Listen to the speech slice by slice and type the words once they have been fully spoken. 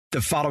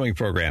The following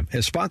program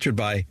is sponsored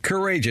by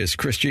Courageous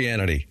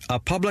Christianity, a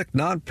public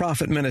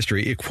nonprofit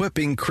ministry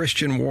equipping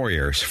Christian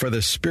warriors for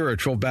the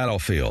spiritual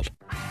battlefield.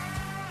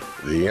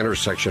 The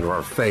intersection of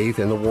our faith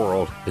and the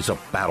world is a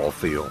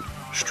battlefield,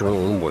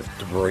 strewn with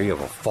debris of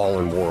a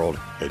fallen world.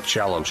 It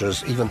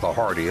challenges even the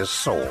hardiest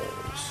souls.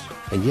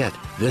 And yet,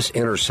 this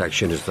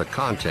intersection is the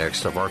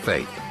context of our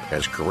faith.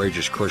 As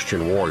courageous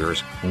Christian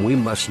warriors, we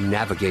must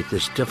navigate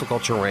this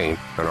difficult terrain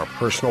in our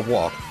personal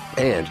walk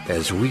and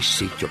as we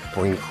seek to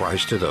bring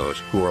Christ to those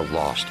who are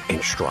lost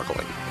and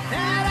struggling.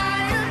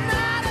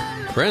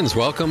 Friends,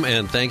 welcome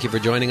and thank you for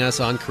joining us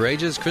on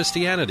Courageous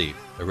Christianity,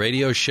 a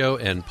radio show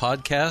and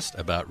podcast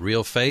about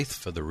real faith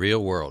for the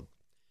real world.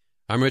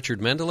 I'm Richard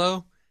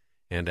Mendelow,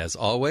 and as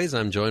always,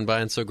 I'm joined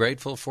by and so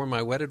grateful for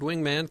my wedded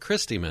wingman,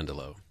 Christy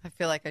Mendelow. I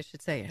feel like I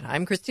should say it.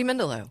 I'm Christy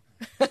Mendelow.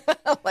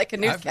 Like a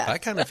newscast. I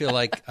kind of feel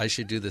like I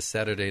should do the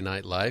Saturday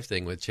Night Live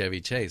thing with Chevy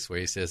Chase, where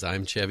he says,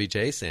 I'm Chevy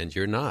Chase and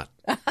you're not.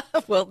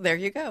 Well, there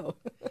you go.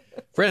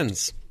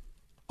 Friends,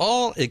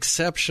 all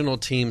exceptional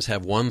teams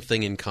have one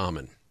thing in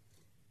common.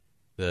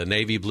 The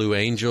Navy Blue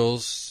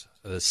Angels,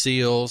 the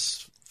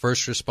SEALs,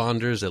 first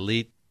responders,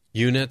 elite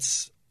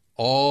units,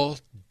 all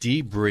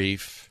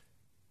debrief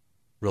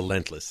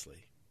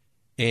relentlessly.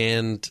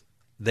 And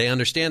they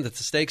understand that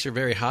the stakes are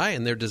very high,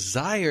 and their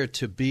desire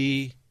to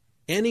be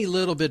any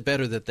little bit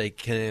better that they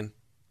can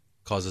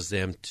causes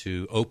them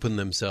to open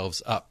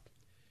themselves up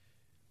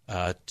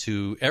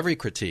to every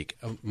critique.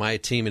 My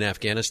team in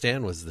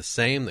Afghanistan was the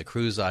same. The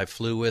crews I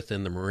flew with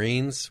in the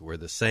Marines were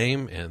the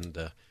same,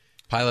 and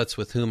pilots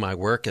with whom I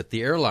work at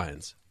the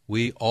airlines.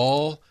 We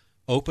all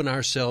open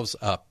ourselves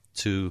up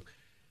to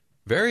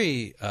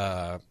very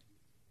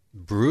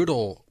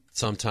brutal,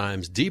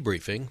 sometimes,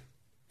 debriefing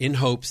in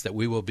hopes that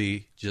we will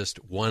be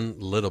just one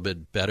little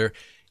bit better.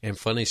 And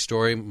funny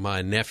story,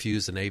 my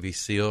nephew's a Navy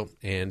SEAL,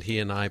 and he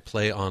and I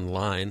play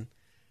online,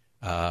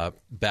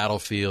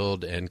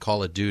 Battlefield and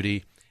Call of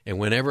Duty. And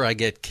whenever I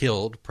get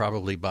killed,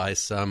 probably by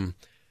some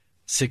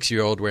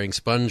 6-year-old wearing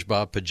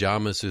SpongeBob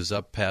pajamas who's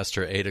up past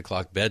her 8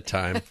 o'clock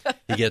bedtime,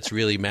 he gets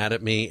really mad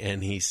at me,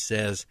 and he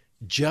says,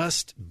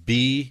 just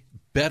be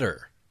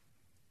better.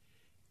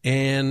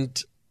 And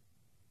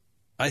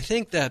I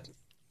think that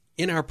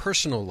in our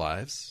personal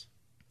lives,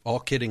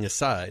 all kidding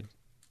aside,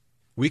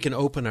 we can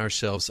open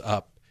ourselves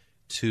up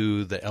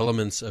to the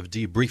elements of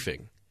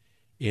debriefing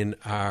in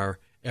our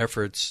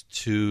efforts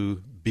to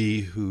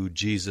be who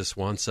Jesus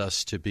wants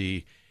us to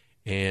be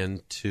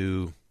and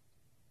to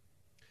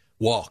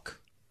walk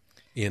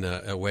in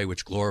a way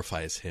which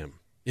glorifies Him.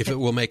 If it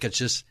will make us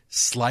just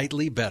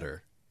slightly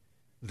better,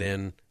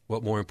 then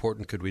what more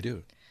important could we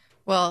do?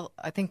 Well,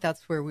 I think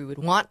that's where we would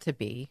want to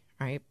be,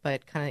 right?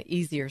 But kind of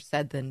easier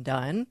said than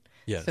done.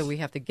 Yes. So we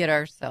have to get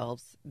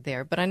ourselves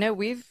there. But I know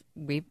we've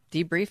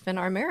debriefed in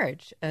our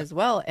marriage as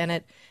well. And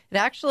it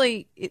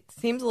actually, it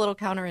seems a little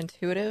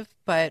counterintuitive,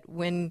 but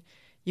when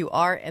you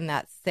are in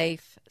that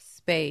safe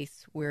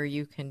space where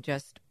you can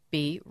just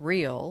be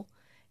real,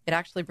 it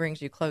actually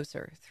brings you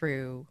closer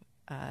through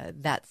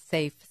that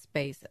safe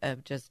space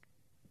of just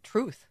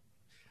truth.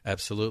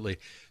 Absolutely.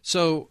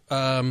 So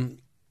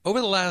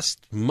over the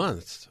last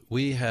month,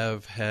 we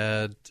have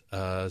had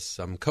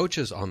some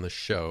coaches on the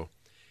show,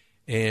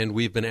 and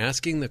we've been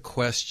asking the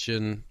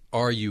question,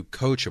 are you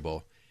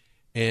coachable?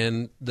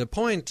 And the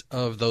point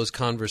of those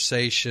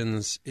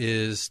conversations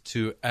is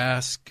to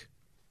ask,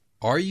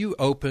 are you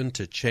open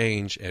to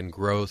change and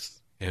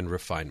growth and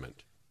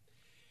refinement?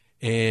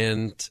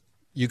 And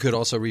you could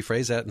also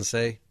rephrase that and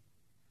say,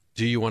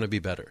 do you want to be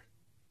better?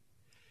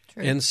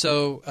 True. And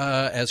so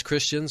as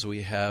Christians,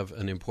 we have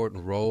an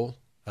important role.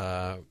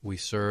 We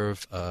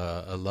serve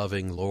a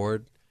loving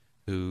Lord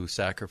who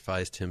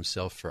sacrificed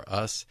Himself for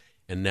us.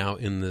 And now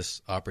in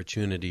this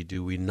opportunity,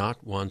 do we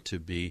not want to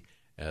be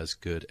as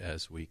good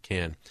as we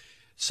can?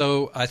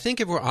 So I think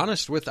if we're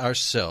honest with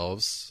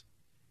ourselves,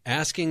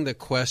 asking the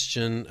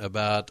question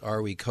about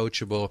are we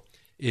coachable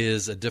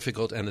is a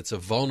difficult and it's a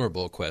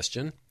vulnerable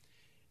question.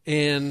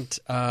 And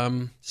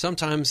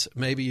sometimes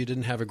maybe you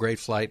didn't have a great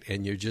flight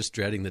and you're just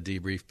dreading the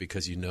debrief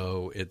because you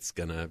know it's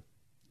going to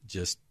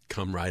just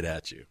come right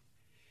at you.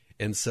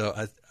 And so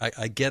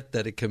I get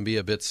that it can be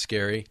a bit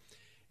scary.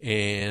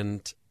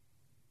 And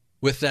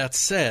with that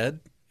said,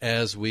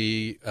 as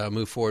we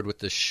move forward with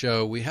this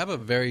show, we have a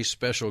very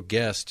special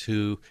guest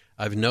who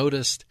I've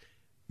noticed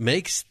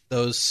makes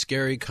those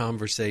scary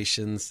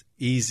conversations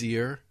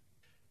easier.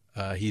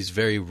 He's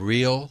very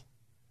real.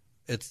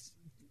 It's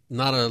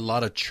not a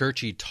lot of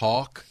churchy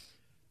talk.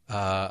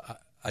 I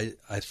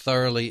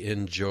thoroughly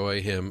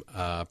enjoy him.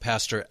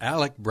 Pastor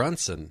Alec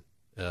Brunson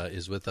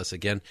is with us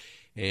again,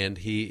 and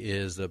he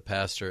is the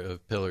pastor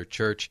of Pillar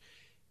Church.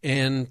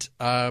 And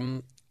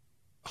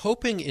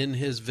hoping in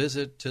his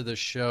visit to the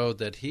show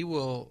that he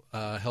will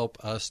help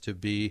us to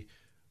be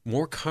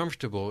more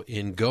comfortable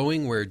in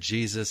going where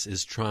Jesus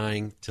is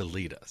trying to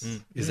lead us.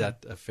 Mm-hmm. Is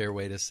that a fair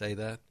way to say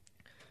that?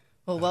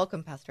 Well,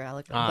 welcome, Pastor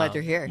Alec. I'm glad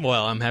you're here.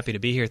 Well, I'm happy to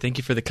be here. Thank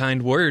you for the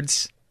kind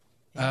words.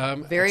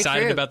 Very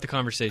Excited true. about the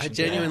conversation. I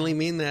genuinely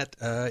mean that.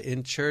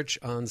 In church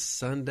on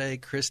Sunday,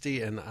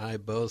 Christy and I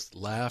both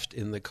laughed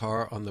in the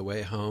car on the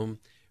way home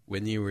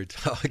when you were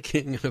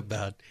talking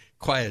about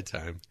quiet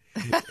time.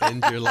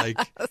 And you're like,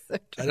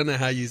 I don't know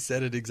how you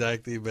said it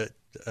exactly, but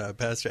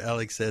Pastor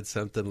Alex said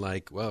something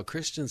like, well,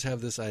 Christians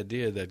have this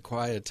idea that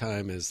quiet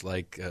time is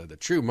like the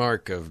true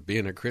mark of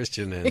being a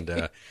Christian. And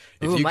if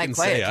Ooh, you my can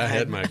quiet say, time. I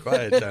had my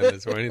quiet time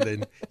this morning,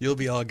 then you'll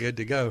be all good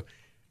to go.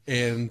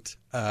 And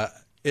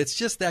it's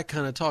just that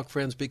kind of talk,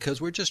 friends, because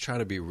we're just trying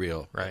to be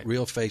real, Right.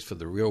 real faith for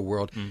the real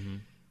world.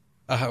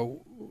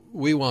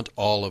 We want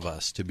all of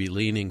us to be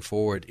leaning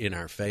forward in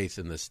our faith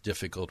in this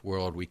difficult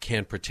world. We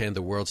can't pretend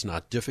the world's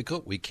not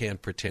difficult. We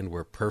can't pretend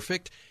we're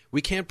perfect.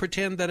 We can't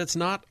pretend that it's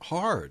not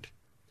hard.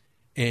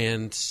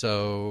 And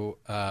so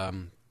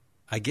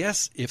I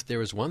guess if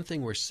there is one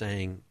thing we're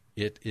saying,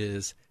 it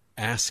is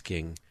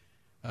asking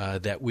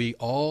that we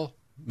all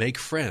make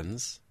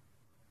friends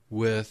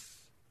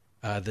with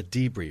the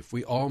debrief.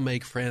 We all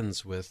make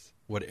friends with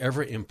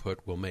whatever input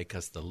will make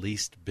us the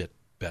least bit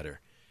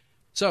better.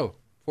 So,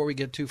 before we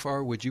get too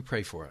far, would you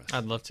pray for us?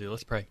 I'd love to.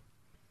 Let's pray.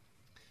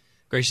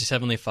 Gracious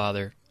Heavenly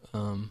Father,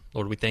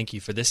 Lord, we thank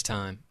you for this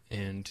time,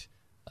 and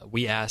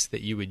we ask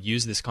that you would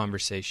use this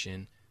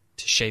conversation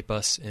to shape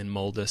us and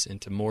mold us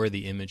into more of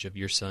the image of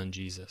your Son,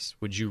 Jesus.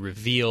 Would you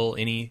reveal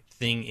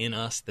anything in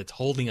us that's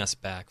holding us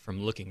back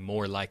from looking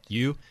more like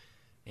you,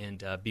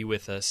 and be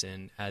with us,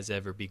 and as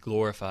ever be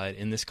glorified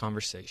in this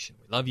conversation.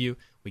 We love you.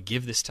 We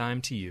give this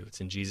time to you. It's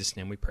in Jesus'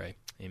 name we pray.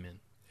 Amen.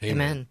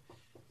 Amen.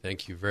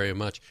 Thank you very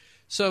much.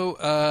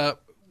 So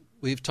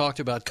we've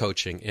talked about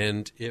coaching,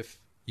 and if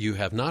you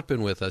have not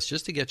been with us,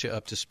 just to get you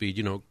up to speed,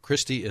 you know,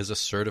 Christy is a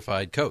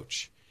certified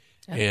coach,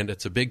 and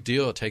it's a big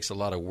deal. It takes a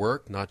lot of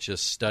work, not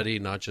just study,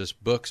 not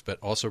just books, but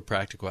also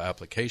practical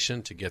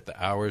application to get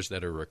the hours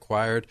that are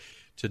required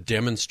to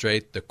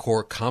demonstrate the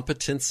core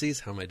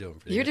competencies. How am I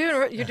doing? You're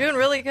doing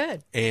really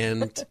good.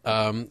 And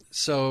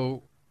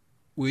so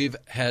we've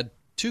had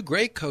two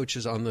great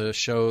coaches on the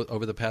show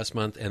over the past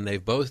month, and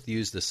they've both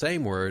used the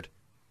same word,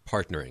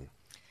 partnering.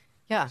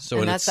 Yeah. So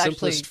and in that's its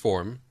simplest actually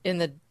form, in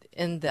the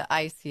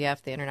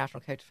ICF, the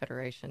International Coach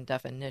Federation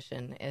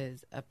definition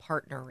is a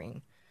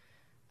partnering.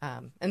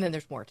 And then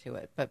there's more to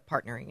it, but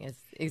partnering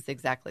is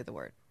exactly the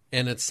word.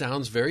 and it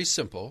sounds very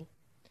simple,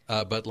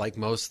 but like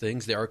most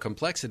things, there are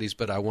complexities.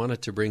 But I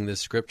wanted to bring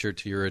this scripture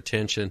to your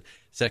attention.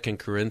 2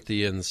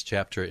 Corinthians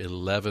chapter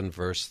 11,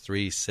 verse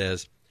 3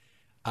 says,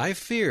 I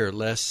fear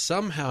lest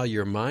somehow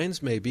your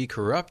minds may be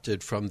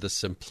corrupted from the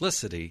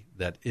simplicity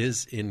that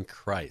is in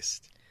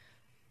Christ.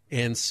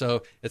 And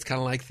so it's kind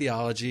of like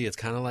theology. It's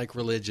kind of like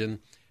religion.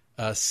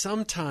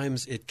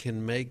 Sometimes it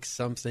can make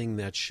something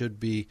that should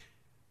be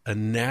a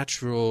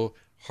natural,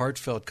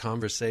 heartfelt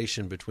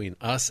conversation between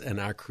us and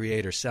our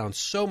Creator sound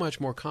so much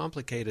more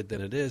complicated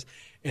than it is.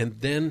 And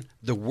then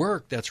the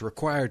work that's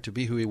required to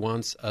be who He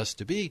wants us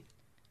to be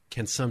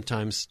can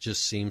sometimes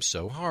just seem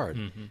so hard.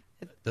 Mm-hmm.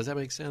 Does that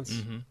make sense?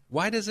 Mm-hmm.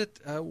 Why does it?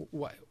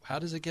 How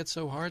does it get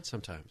so hard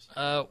sometimes?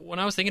 When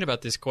I was thinking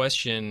about this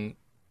question,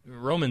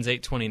 Romans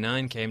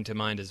 8:29 came to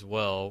mind as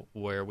well,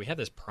 where we have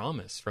this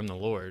promise from the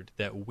Lord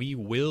that we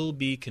will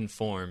be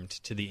conformed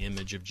to the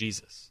image of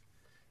Jesus.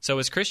 So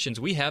as Christians,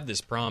 we have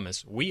this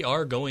promise. We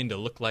are going to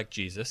look like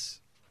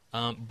Jesus,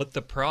 but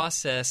the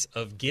process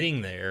of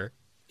getting there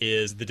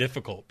is the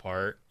difficult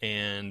part.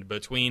 And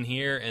between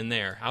here and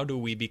there, how do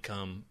we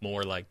become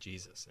more like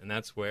Jesus? And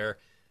that's where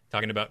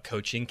talking about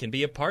coaching can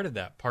be a part of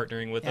that,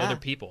 partnering with other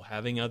people,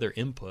 having other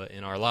input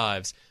in our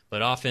lives.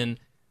 But often,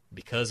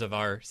 because of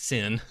our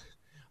sin,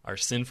 our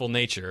sinful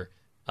nature,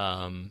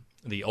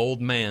 the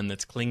old man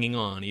that's clinging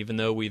on, even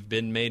though we've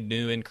been made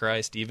new in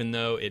Christ, even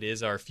though it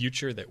is our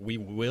future that we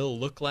will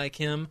look like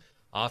Him,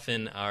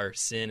 often our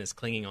sin is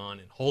clinging on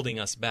and holding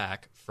us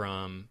back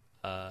from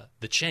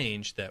the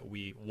change that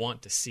we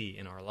want to see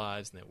in our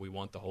lives and that we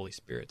want the Holy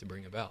Spirit to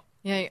bring about.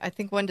 Yeah, I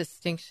think one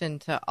distinction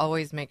to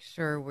always make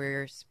sure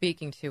we're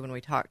speaking to when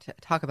we talk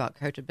about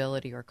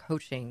coachability or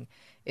coaching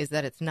is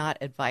that it's not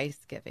advice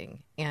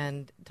giving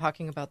and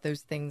talking about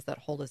those things that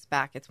hold us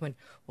back. It's when,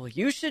 well,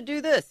 you should do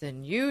this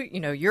and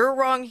you're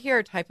wrong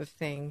here type of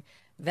thing.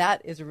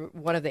 That is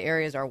one of the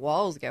areas our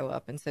walls go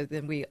up. And so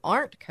then we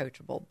aren't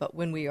coachable. But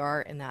when we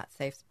are in that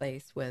safe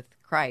space with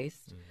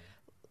Christ,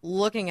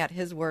 looking at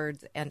His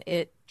words and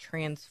it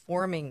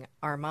transforming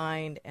our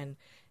mind, and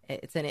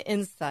it's an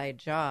inside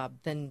job,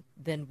 then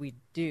we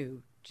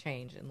do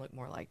change and look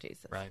more like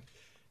Jesus. Right.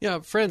 Yeah,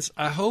 friends,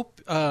 I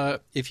hope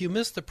if you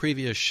missed the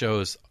previous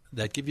shows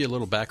that give you a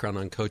little background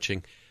on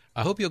coaching,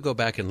 I hope you'll go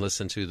back and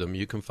listen to them.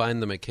 You can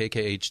find them at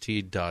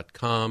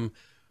kkht.com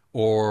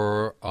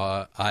or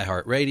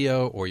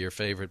iHeartRadio or your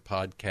favorite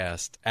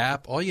podcast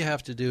app. All you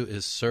have to do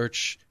is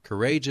search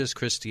Courageous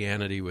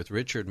Christianity with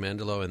Richard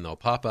Mendelow, and they'll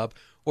pop up.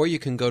 Or you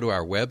can go to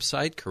our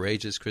website,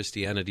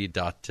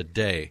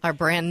 courageouschristianity.today. Our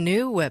brand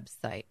new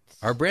website.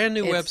 Our brand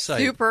new It's website.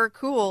 super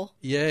cool.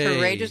 Yay.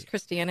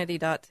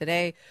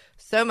 Courageouschristianity.today.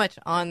 So much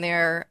on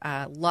there,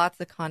 lots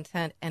of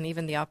content, and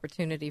even the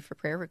opportunity for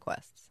prayer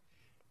requests.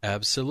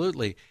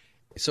 Absolutely.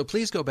 So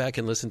please go back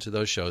and listen to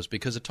those shows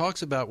because it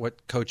talks about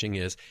what coaching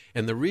is.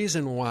 And the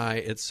reason why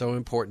it's so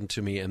important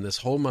to me and this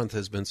whole month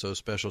has been so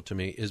special to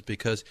me is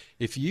because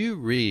if you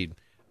read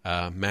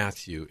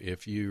Matthew,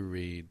 if you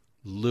read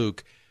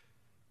Luke,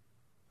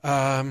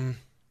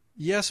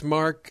 yes,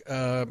 Mark,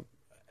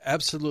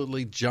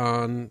 absolutely,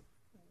 John,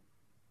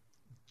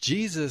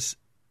 Jesus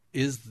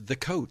is the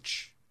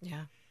coach.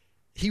 Yeah.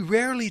 He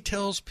rarely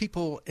tells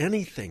people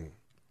anything.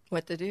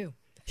 What to do.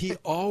 He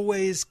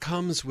always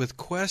comes with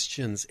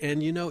questions.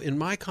 And, you know, in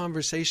my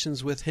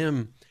conversations with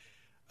him,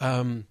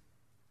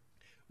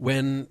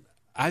 when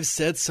I've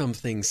said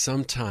something,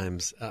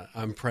 sometimes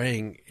I'm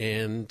praying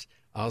and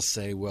I'll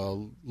say,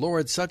 well,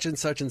 Lord, such and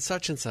such and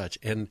such and such.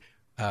 And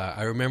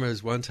I remember there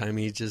was one time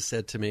he just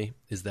said to me,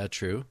 is that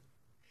true?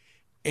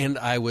 And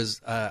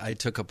I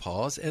took a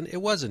pause, and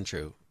it wasn't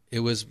true. It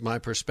was my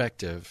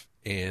perspective,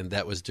 and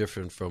that was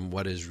different from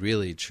what is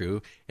really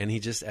true. And he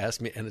just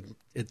asked me, and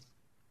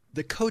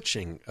the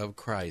coaching of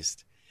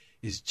Christ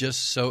is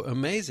just so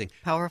amazing.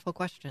 Powerful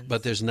questions.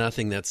 But there's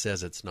nothing that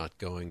says it's not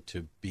going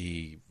to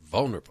be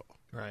vulnerable.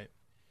 Right.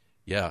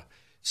 Yeah.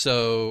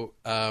 So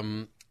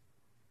to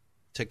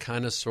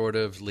kind of sort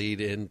of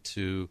lead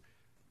into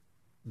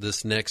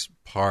this next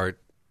part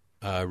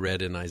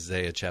read in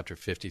Isaiah chapter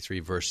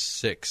 53, verse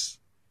 6,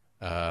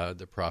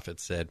 the prophet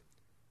said,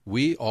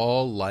 "We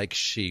all like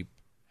sheep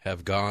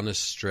have gone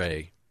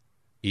astray.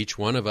 Each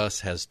one of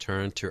us has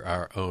turned to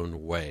our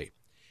own way."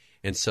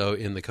 And so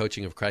in the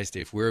coaching of Christ,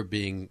 if we're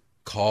being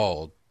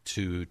called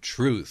to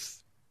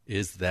truth,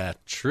 is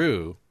that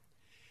true?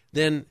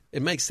 Then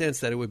it makes sense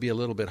that it would be a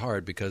little bit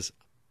hard because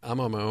I'm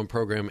on my own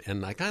program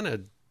and I kind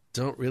of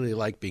don't really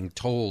like being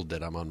told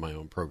that I'm on my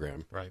own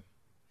program. Right.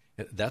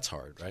 That's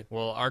hard, right?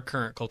 Well, our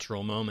current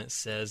cultural moment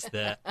says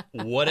that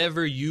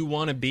whatever you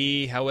want to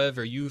be,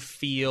 however you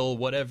feel,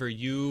 whatever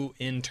you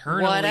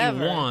internally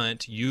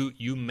want,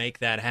 you make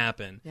that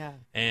happen. Yeah.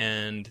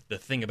 And the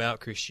thing about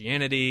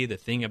Christianity, the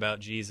thing about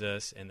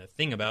Jesus, and the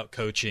thing about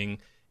coaching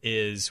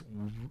is,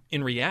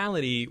 in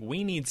reality,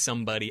 we need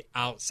somebody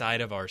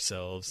outside of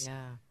ourselves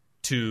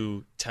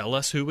to tell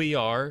us who we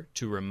are,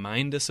 to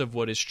remind us of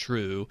what is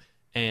true.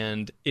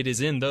 And it is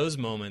in those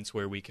moments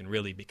where we can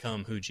really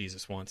become who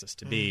Jesus wants us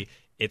to be.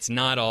 It's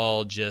not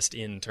all just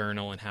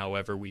internal and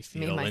however we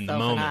feel in the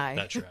moment.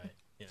 That's right.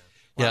 Yeah,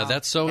 yeah,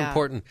 that's so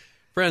important.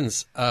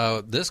 Friends,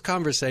 this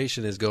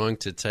conversation is going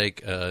to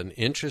take an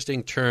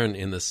interesting turn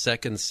in the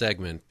second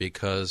segment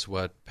because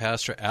what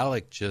Pastor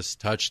Alec just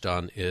touched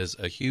on is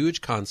a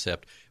huge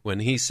concept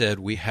when he said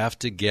we have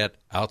to get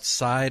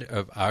outside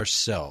of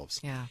ourselves.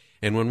 Yeah.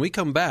 And when we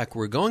come back,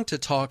 we're going to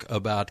talk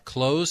about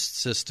closed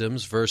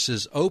systems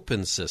versus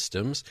open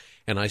systems.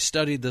 And I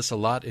studied this a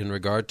lot in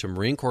regard to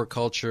Marine Corps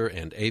culture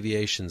and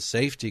aviation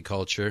safety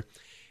culture.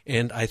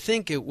 And I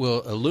think it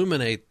will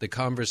illuminate the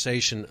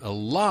conversation a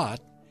lot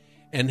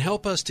and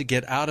help us to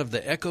get out of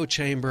the echo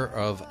chamber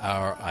of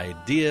our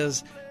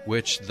ideas,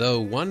 which, though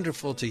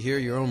wonderful to hear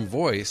your own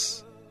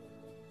voice,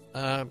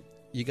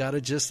 you got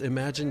to just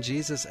imagine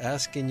Jesus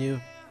asking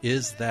you,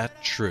 is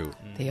that true?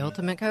 The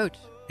ultimate coach.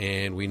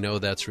 And we know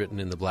that's written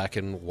in the black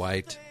and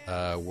white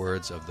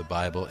words of the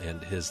Bible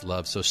and His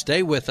love. So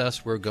stay with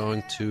us. We're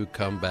going to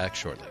come back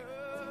shortly.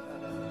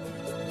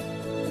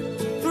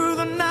 Through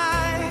the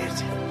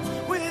night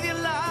with your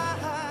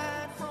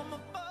light from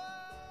above.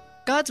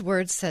 God's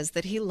word says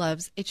that He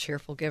loves a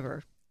cheerful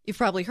giver. You've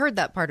probably heard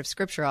that part of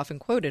Scripture often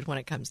quoted when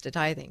it comes to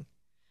tithing.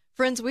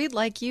 Friends, we'd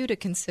like you to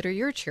consider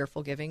your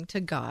cheerful giving to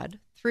God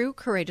through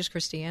Courageous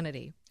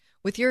Christianity.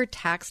 With your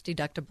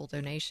tax-deductible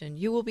donation,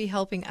 you will be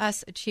helping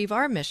us achieve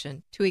our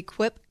mission to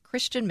equip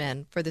Christian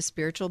men for the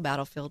spiritual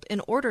battlefield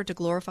in order to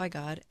glorify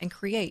God and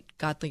create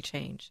godly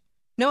change.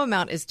 No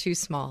amount is too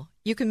small.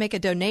 You can make a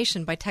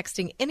donation by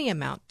texting any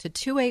amount to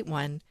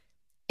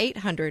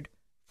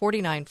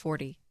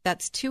 281-800-4940.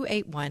 That's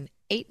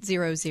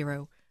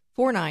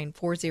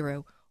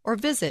 281-800-4940. Or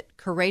visit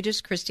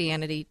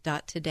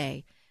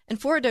CourageousChristianity.today.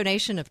 And for a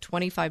donation of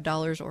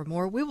 $25 or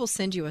more, we will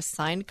send you a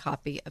signed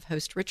copy of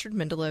host Richard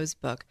Mendelow's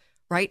book,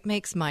 Right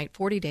Makes Might,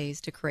 40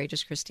 Days to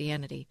Courageous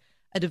Christianity,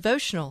 a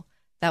devotional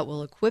that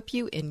will equip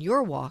you in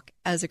your walk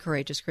as a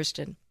courageous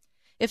Christian.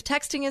 If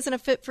texting isn't a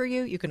fit for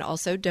you, you can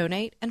also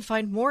donate and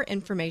find more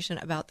information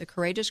about the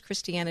Courageous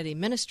Christianity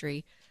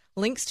Ministry,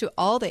 links to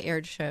all the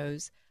aired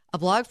shows, a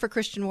blog for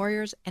Christian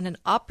warriors, and an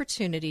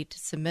opportunity to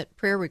submit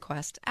prayer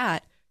requests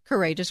at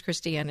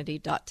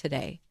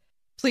CourageousChristianity.today.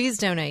 Please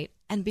donate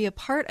and be a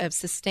part of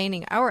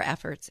sustaining our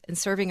efforts in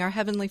serving our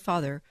Heavenly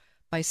Father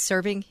by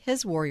serving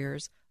His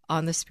warriors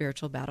on the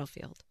spiritual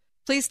battlefield.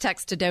 Please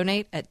text to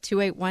donate at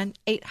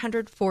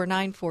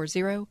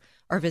 281-800-4940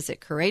 or visit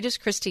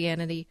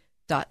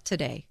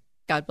CourageousChristianity.today.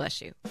 God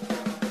bless you.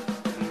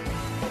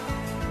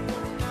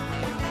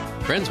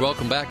 Friends,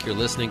 welcome back. You're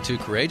listening to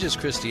Courageous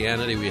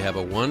Christianity. We have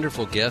a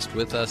wonderful guest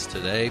with us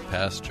today,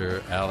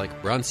 Pastor Alec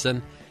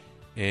Brunson,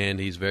 and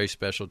he's very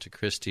special to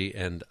Christy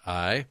and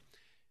I.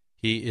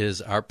 He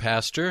is our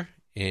pastor,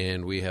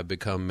 and we have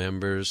become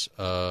members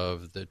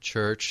of the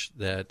church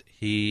that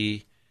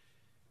he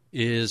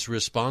is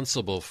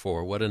responsible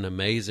for. What an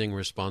amazing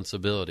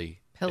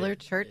responsibility Pillar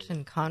Church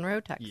in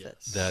Conroe, Texas.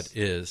 Yes. that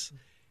is.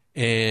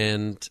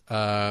 And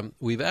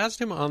we've asked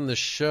him on the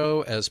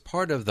show as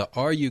part of the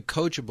Are You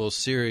Coachable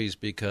series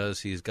because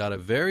he's got a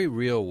very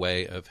real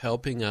way of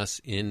helping us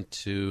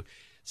into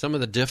some of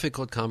the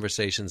difficult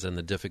conversations and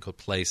the difficult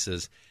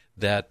places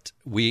that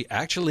we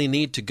actually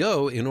need to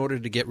go in order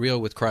to get real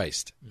with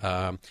Christ.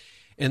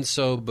 And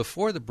so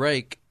before the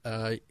break,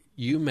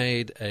 you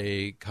made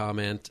a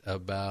comment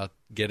about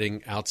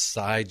getting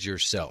outside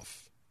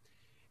yourself.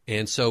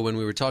 And so when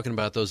we were talking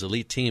about those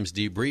elite teams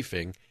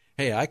debriefing,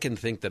 hey, I can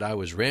think that I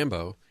was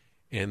Rambo,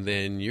 and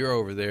then you're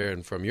over there,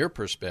 and from your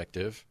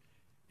perspective,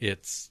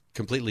 it's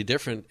completely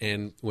different.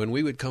 And when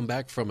we would come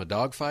back from a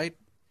dogfight,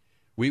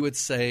 we would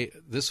say,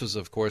 this was,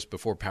 of course,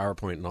 before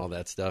PowerPoint and all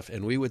that stuff,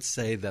 and we would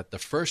say that the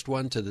first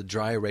one to the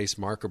dry erase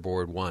marker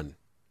board won,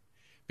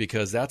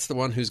 because that's the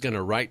one who's going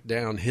to write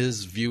down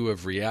his view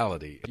of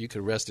reality. You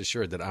can rest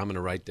assured that I'm going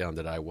to write down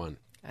that I won.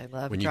 I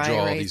love when you dry draw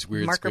all erase these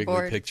weird marker squiggly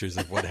board. pictures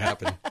of what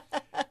happened.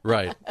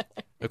 Right.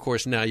 Of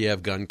course, now you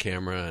have gun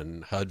camera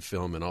and HUD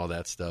film and all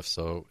that stuff,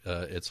 so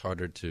it's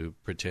harder to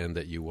pretend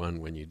that you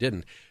won when you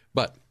didn't.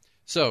 But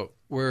so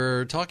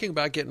we're talking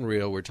about getting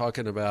real. We're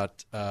talking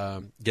about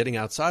getting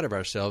outside of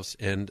ourselves.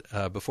 And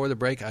before the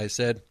break, I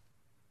said,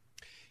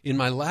 in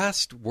my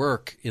last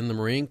work in the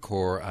Marine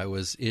Corps, I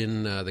was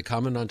in the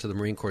Commandant of the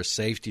Marine Corps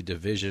Safety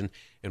Division,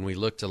 and we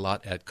looked a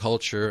lot at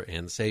culture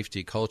and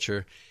safety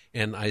culture.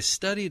 And I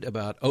studied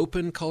about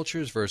open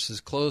cultures versus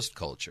closed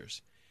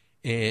cultures.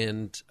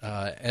 And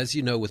as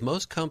you know, with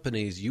most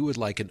companies, you would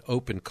like an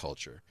open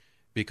culture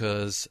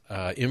because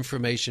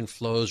information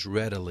flows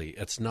readily.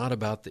 It's not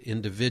about the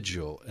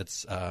individual.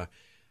 It's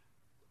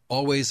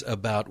always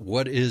about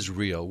what is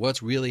real,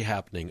 what's really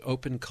happening.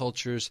 Open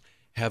cultures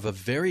have a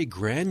very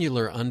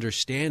granular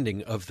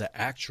understanding of the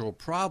actual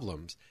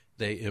problems.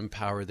 They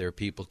empower their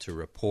people to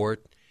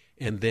report,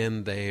 and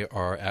then they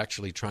are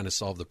actually trying to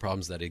solve the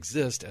problems that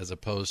exist as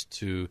opposed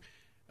to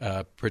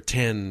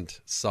pretend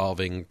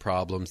solving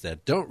problems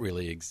that don't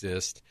really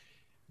exist,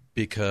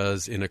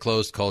 because in a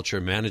closed culture,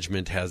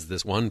 management has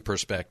this one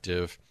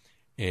perspective,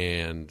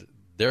 and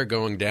they're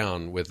going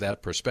down with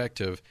that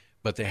perspective,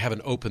 but they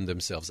haven't opened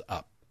themselves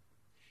up.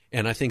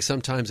 And I think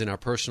sometimes in our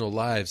personal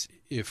lives,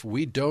 if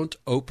we don't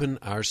open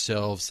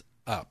ourselves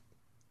up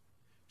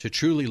to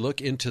truly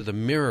look into the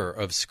mirror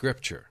of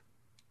Scripture,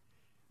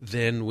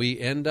 then we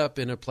end up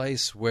in a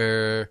place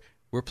where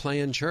we're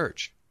playing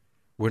church.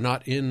 We're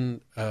not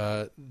in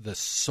the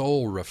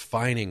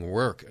soul-refining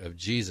work of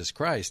Jesus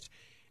Christ.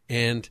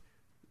 And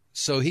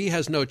so he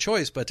has no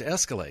choice but to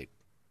escalate.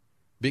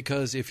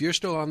 Because if you're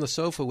still on the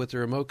sofa with the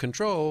remote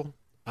control,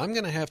 I'm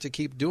going to have to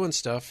keep doing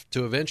stuff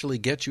to eventually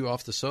get you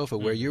off the sofa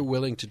where you're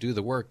willing to do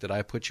the work that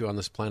I put you on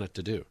this planet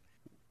to do.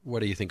 What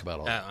do you think about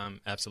all that?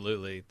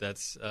 Absolutely. That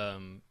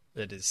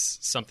is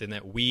something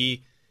that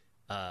we,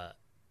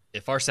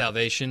 if our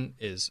salvation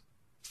is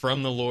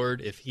from the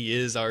Lord, if he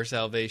is our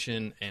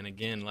salvation, and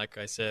again, like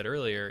I said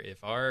earlier,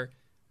 if our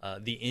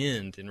the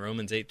end in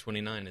Romans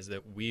 8:29 is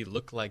that we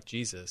look like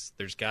Jesus,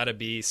 there's got to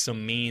be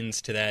some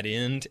means to that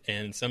end,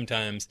 and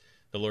sometimes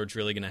the Lord's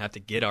really going to have to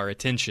get our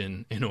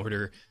attention in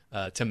order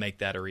to make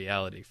that a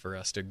reality for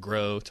us to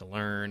grow, to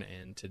learn,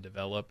 and to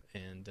develop,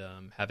 and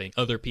having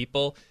other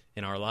people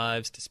in our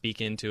lives to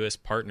speak into us,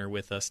 partner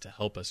with us to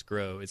help us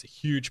grow is a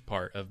huge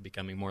part of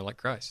becoming more like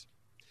Christ.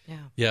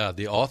 Yeah,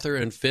 the author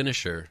and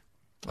finisher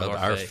of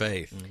our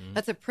faith. Mm-hmm.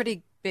 That's a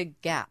pretty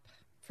big gap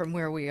from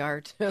where we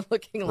are to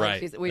looking like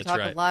Right. Jesus. We That's talk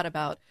right. a lot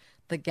about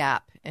the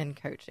gap in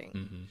coaching.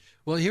 Mm-hmm.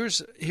 Well,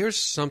 here's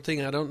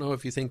something. I don't know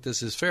if you think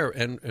this is fair.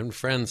 And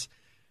friends,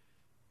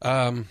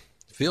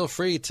 feel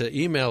free to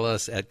email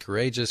us at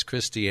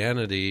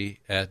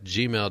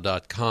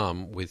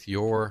courageouschristianity@gmail.com with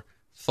your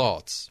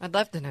thoughts. I'd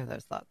love to know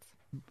those thoughts.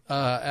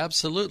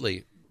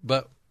 Absolutely.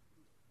 But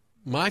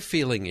my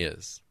feeling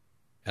is,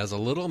 as a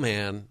little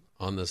man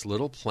on this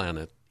little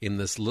planet, in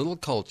this little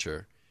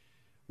culture,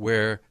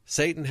 where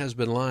Satan has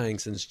been lying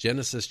since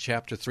Genesis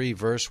chapter 3,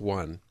 verse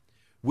 1,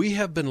 we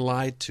have been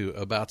lied to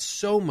about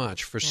so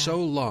much for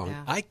so long.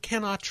 Yeah. I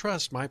cannot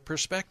trust my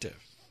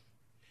perspective.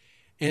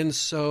 And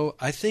so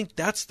I think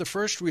that's the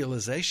first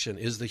realization,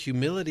 is the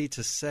humility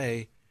to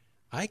say,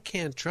 I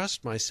can't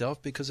trust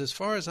myself because as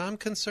far as I'm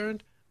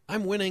concerned,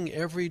 I'm winning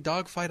every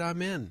dogfight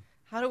I'm in.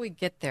 How do we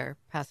get there,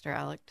 Pastor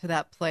Alec, to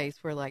that place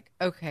where, like,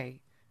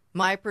 okay,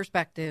 my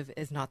perspective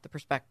is not the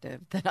perspective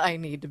that I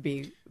need to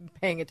be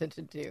paying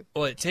attention to?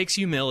 Well, it takes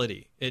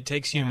humility. It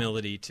takes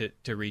humility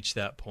to reach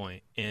that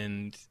point.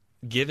 And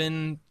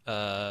given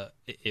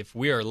if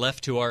we are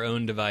left to our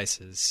own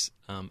devices,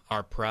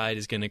 our pride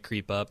is going to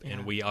creep up,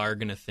 and we are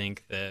going to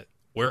think that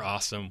we're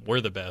awesome,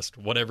 we're the best,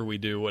 whatever we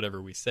do,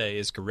 whatever we say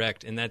is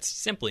correct. And that's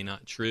simply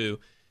not true.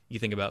 You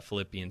think about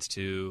Philippians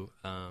 2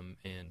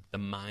 and the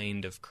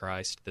mind of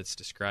Christ that's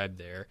described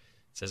there.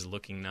 It says,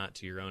 looking not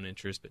to your own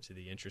interest, but to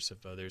the interests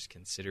of others,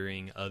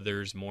 considering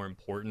others more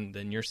important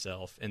than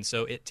yourself. And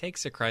so it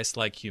takes a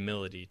Christ-like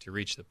humility to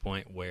reach the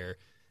point where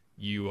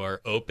you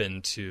are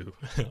open to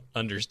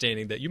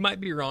understanding that you might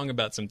be wrong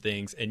about some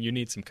things and you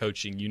need some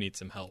coaching, you need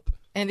some help.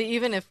 And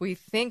even if we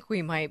think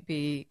we might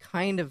be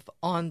kind of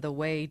on the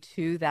way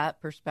to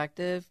that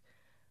perspective,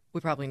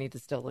 we probably need to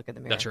still look in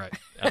the mirror. That's right.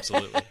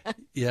 Absolutely.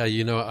 Yeah,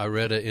 I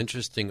read an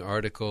interesting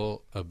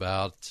article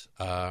about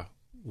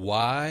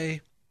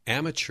why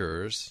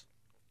amateurs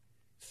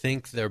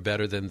think they're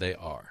better than they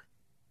are.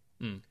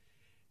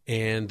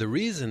 And the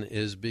reason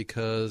is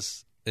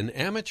because an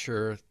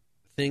amateur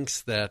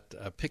thinks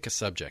that, pick a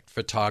subject,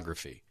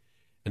 photography.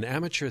 An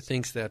amateur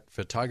thinks that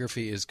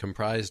photography is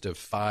comprised of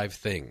 5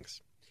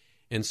 things.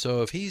 And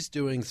so if he's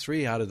doing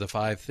 3 out of the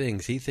 5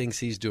 things, he thinks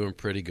he's doing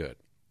pretty good.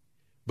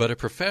 But a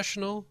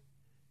professional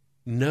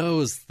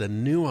knows the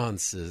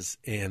nuances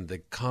and the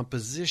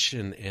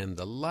composition and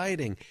the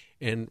lighting.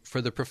 And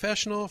for the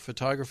professional,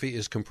 photography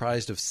is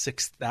comprised of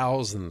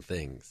 6,000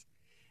 things.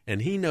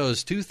 And he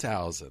knows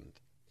 2,000.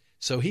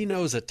 So he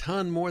knows a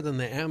ton more than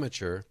the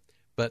amateur,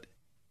 but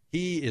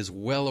he is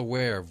well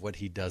aware of what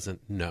he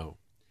doesn't know.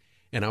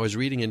 And I was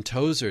reading in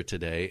Tozer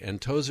today,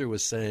 and Tozer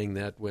was saying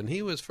that when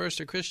he was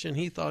first a Christian,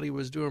 he thought he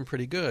was doing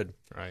pretty good.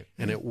 Right.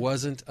 And it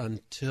wasn't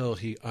until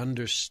he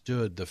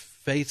understood the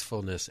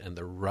faithfulness and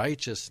the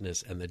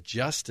righteousness and the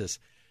justice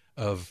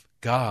of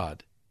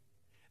God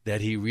that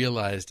he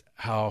realized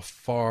how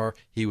far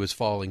he was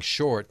falling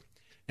short.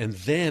 And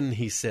then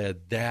he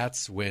said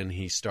that's when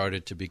he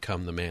started to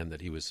become the man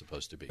that he was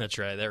supposed to be. That's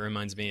right. That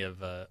reminds me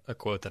of a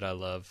quote that I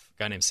love.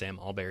 A guy named Sam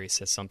Allberry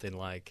says something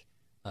like,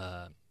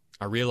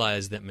 I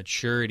realize that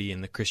maturity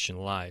in the Christian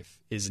life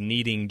is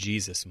needing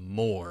Jesus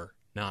more,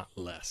 not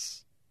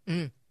less.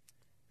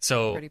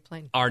 So Pretty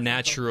plain. our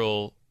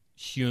natural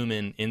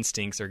human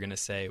instincts are going to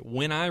say,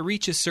 when I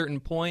reach a certain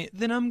point,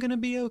 then I'm going to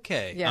be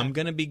okay. Yeah. I'm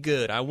going to be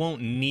good. I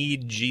won't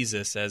need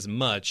Jesus as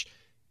much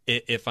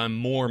if I'm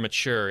more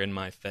mature in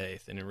my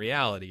faith. And in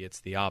reality, it's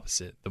the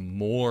opposite. The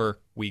more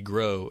we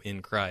grow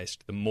in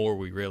Christ, the more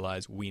we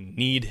realize we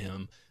need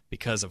him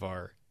because of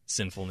our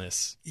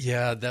sinfulness.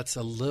 Yeah, that's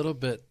a little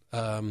bit.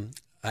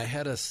 I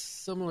had a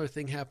similar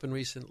thing happen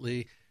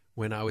recently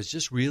when I was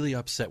just really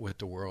upset with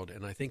the world.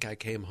 And I think I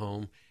came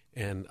home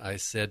and I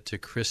said to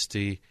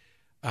Christy,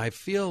 I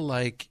feel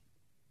like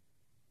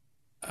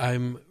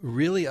I'm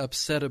really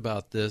upset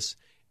about this.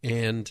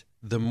 And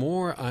the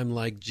more I'm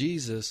like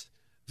Jesus,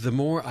 the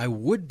more I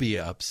would be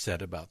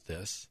upset about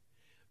this.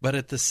 But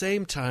at the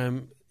same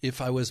time, if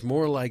I was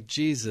more like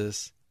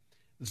Jesus,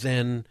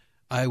 then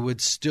I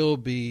would still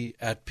be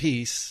at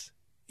peace,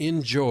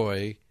 in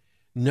joy,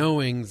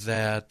 knowing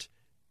that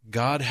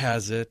God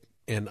has it,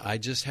 and I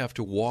just have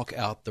to walk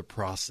out the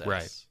process.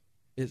 Right.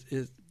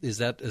 Is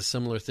that a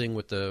similar thing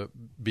with the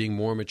being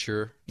more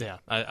mature? Yeah,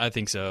 I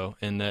think so.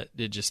 And that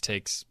it just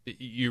takes,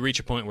 you reach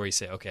a point where you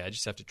say, okay, I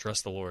just have to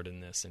trust the Lord in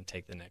this and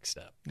take the next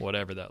step,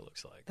 whatever that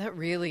looks like. That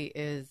really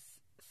is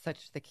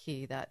such the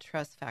key, that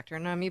trust factor.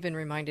 And I'm even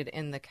reminded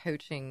in the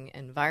coaching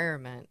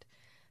environment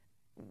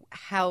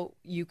how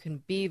you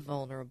can be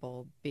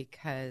vulnerable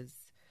because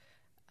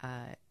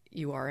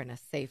you are in a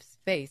safe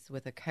space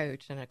with a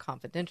coach and a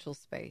confidential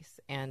space,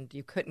 and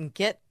you couldn't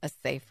get a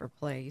safer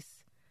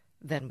place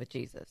than with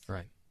Jesus.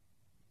 Right.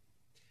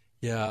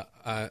 Yeah,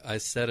 I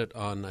said it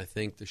on, I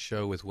think, the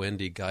show with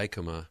Wendy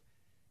Geikema.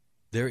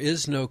 There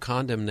is no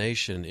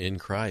condemnation in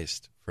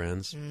Christ,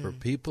 friends, for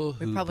people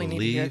who probably need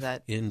to hear believe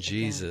that in again.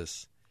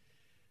 Jesus.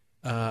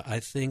 I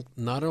think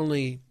not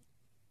only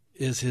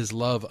is his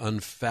love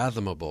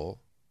unfathomable,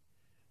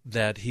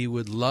 that he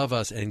would love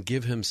us and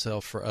give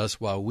himself for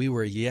us while we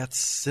were yet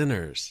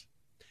sinners.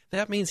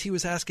 That means he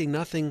was asking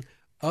nothing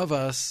of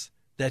us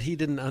that he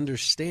didn't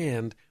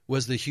understand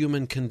was the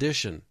human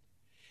condition,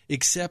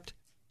 except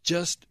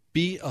just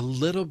be a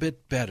little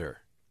bit better.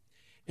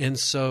 And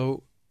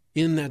so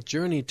in that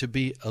journey to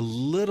be a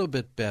little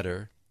bit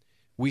better,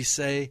 we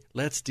say,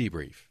 let's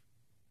debrief.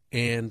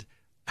 And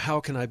how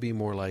can I be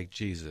more like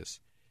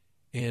Jesus?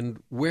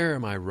 And where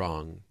am I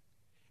wrong?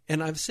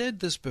 And I've said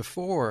this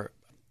before.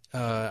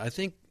 I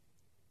think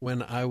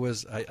when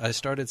I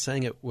started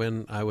saying it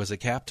when I was a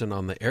captain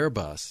on the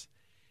Airbus,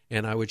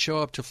 and I would show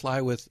up to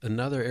fly with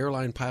another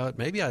airline pilot.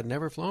 Maybe I'd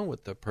never flown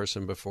with the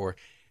person before.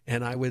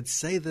 And I would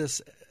say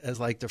this as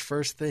like the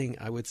first thing.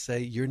 I would say,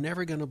 you're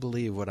never going to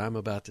believe what I'm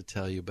about to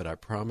tell you, but I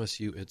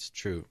promise you it's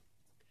true.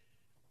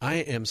 I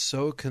am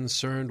so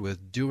concerned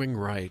with doing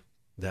right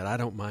that I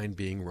don't mind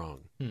being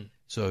wrong.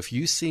 So if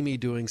you see me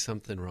doing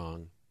something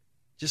wrong,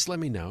 just let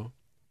me know.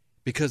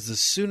 Because the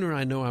sooner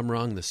I know I'm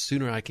wrong, the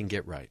sooner I can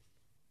get right.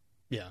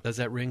 Yeah. Does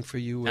that ring for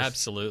you?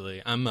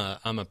 Absolutely. I'm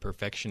a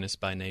perfectionist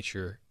by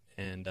nature,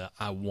 and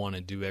I want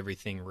to do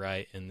everything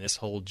right. And this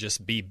whole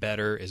just be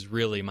better is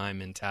really my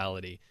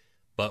mentality.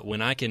 But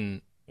when I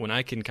can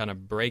kind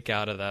of break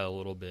out of that a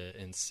little bit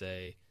and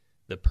say,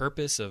 the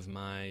purpose of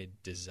my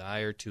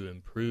desire to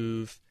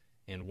improve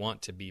and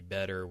want to be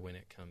better when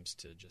it comes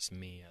to just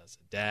me as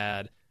a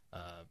dad,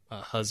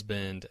 a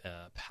husband,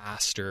 a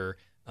pastor,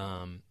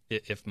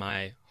 if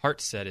my heart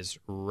set is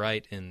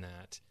right in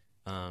that,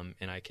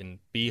 and I can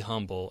be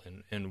humble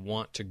and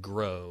want to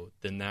grow,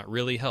 then that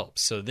really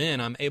helps. So then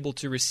I'm able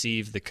to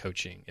receive the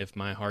coaching. If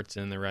my heart's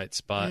in the right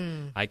spot,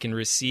 I can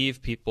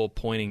receive people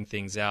pointing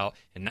things out,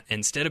 and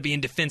instead of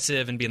being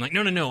defensive and being like,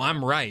 no,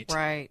 I'm right.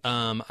 Right.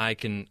 I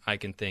can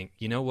think,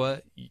 you know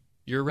what?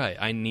 You're right.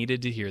 I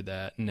needed to hear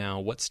that. Now,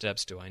 what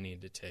steps do I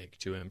need to take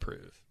to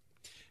improve?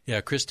 Yeah,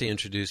 Christy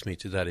introduced me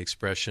to that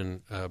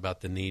expression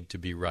about the need to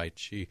be right.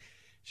 She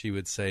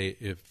would say,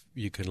 if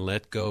you can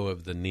let go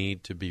of the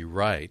need to be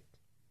right,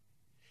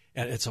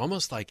 and it's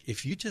almost like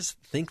if you just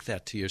think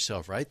that to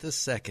yourself right this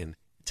second,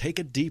 take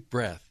a deep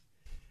breath.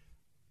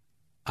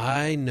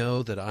 I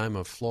know that I'm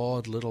a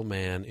flawed little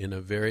man in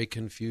a very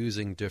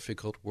confusing,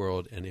 difficult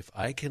world, and if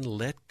I can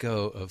let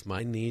go of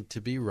my need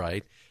to be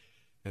right,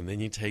 and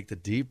then you take the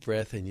deep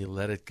breath and you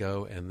let it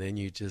go, and then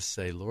you just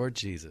say, Lord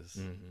Jesus,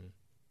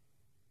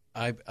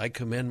 I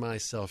commend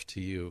myself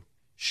to you.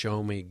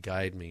 Show me,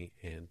 guide me,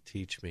 and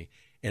teach me.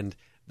 And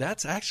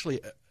that's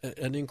actually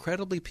an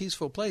incredibly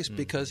peaceful place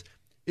because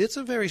it's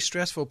a very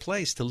stressful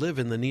place to live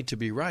in the need to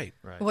be right.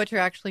 What you're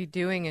actually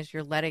doing is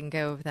you're letting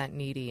go of that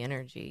needy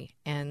energy.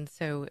 And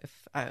so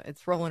if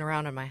it's rolling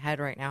around in my head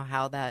right now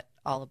how that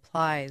all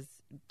applies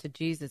to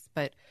Jesus,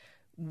 but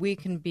we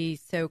can be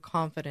so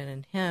confident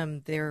in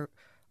him,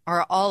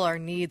 all our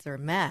needs are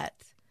met,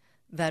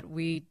 that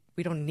we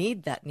don't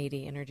need that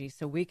needy energy.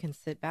 So we can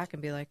sit back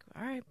and be like,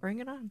 all right, bring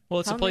it on. Well,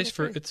 it's a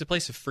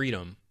place of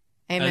freedom.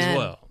 Amen. As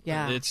well.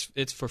 Yeah.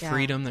 It's for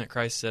freedom that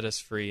Christ set us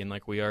free. And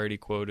like we already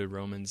quoted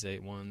Romans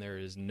 8:1, there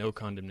is no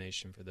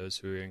condemnation for those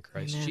who are in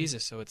Christ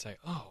Jesus. So it's like,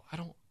 I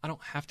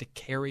don't have to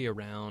carry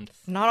around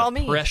it's not all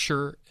me.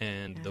 Pressure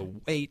and the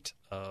weight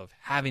of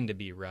having to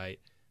be right.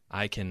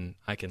 I can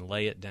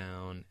lay it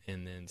down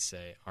and then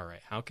say, all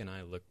right, how can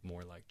I look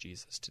more like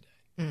Jesus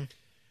today?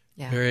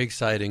 Yeah. Very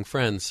exciting.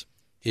 Friends,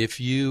 if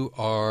you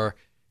are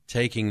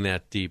taking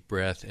that deep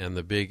breath and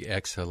the big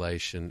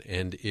exhalation,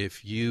 and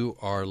if you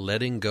are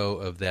letting go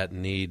of that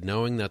need,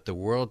 knowing that the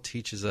world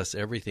teaches us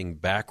everything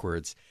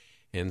backwards,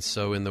 and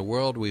so in the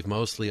world we've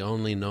mostly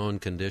only known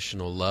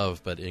conditional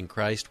love, but in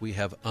Christ we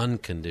have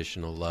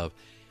unconditional love.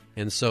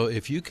 And so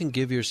if you can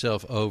give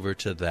yourself over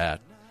to that,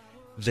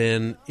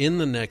 then in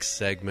the next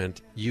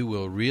segment you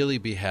will really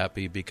be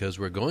happy, because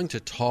we're going to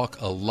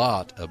talk a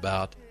lot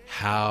about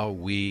how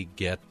we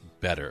get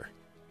better.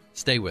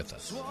 Stay with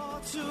us.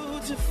 Swore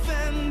to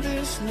defend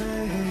this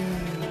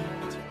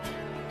land.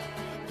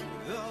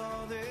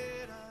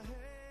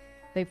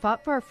 They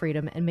fought for our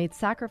freedom and made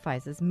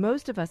sacrifices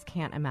most of us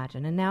can't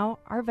imagine, and now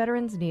our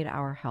veterans need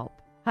our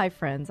help. Hi,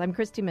 friends. I'm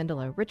Christy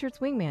Mendelow, Richard's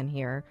wingman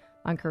here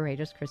on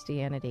Courageous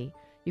Christianity.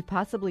 You've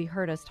possibly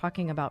heard us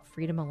talking about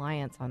Freedom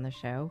Alliance on the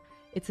show.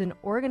 It's an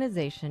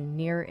organization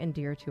near and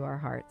dear to our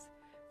hearts.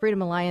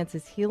 Freedom Alliance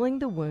is healing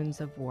the wounds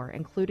of war,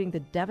 including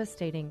the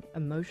devastating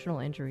emotional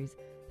injuries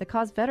that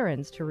cause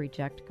veterans to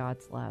reject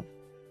God's love.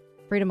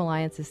 Freedom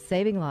Alliance is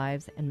saving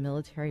lives and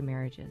military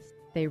marriages.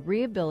 They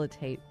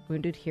rehabilitate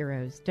wounded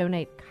heroes,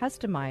 donate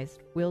customized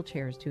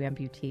wheelchairs to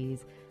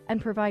amputees,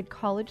 and provide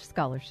college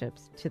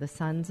scholarships to the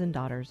sons and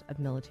daughters of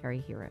military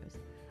heroes.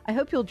 I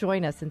hope you'll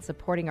join us in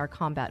supporting our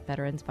combat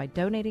veterans by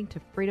donating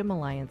to Freedom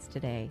Alliance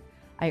today.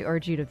 I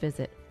urge you to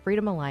visit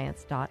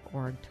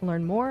freedomalliance.org to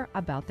learn more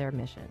about their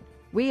mission.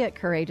 We at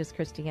Courageous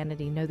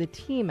Christianity know the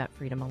team at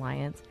Freedom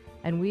Alliance,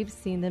 and we've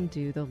seen them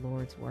do the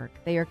Lord's work.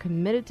 They are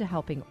committed to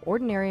helping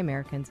ordinary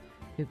Americans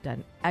who've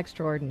done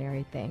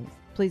extraordinary things.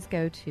 Please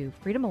go to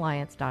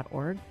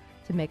freedomalliance.org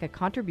to make a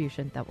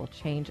contribution that will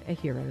change a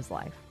hero's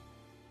life.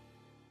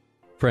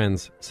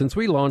 Friends, since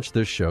we launched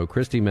this show,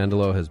 Christy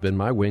Mendelow has been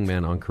my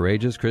wingman on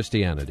Courageous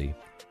Christianity.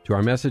 To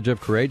our message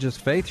of courageous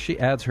faith, she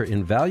adds her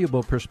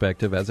invaluable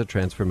perspective as a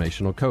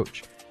transformational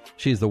coach.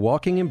 She's the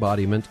walking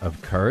embodiment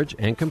of courage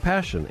and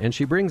compassion, and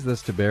she brings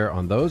this to bear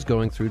on those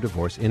going through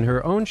divorce in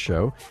her own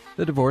show,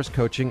 The Divorce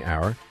Coaching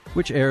Hour,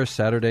 which airs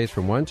Saturdays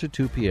from 1 to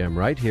 2 p.m.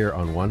 right here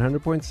on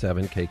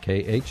 100.7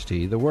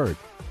 KKHT, The Word.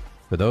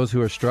 For those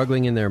who are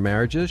struggling in their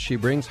marriages, she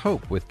brings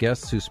hope with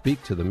guests who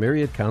speak to the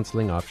myriad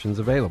counseling options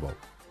available.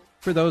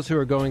 For those who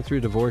are going through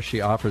divorce,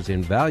 she offers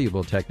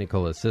invaluable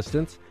technical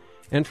assistance.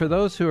 And for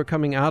those who are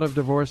coming out of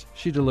divorce,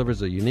 she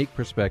delivers a unique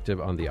perspective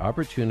on the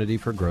opportunity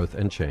for growth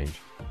and change.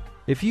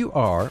 If you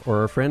are,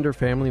 or a friend or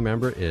family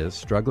member is,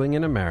 struggling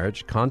in a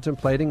marriage,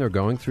 contemplating or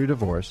going through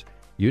divorce,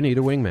 you need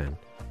a wingman.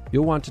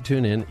 You'll want to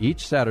tune in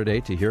each Saturday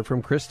to hear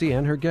from Christy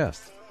and her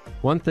guests.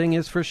 One thing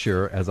is for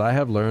sure, as I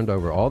have learned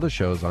over all the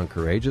shows on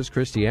Courageous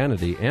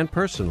Christianity and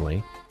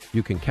personally,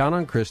 you can count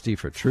on Christy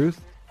for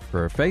truth,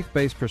 for a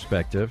faith-based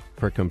perspective,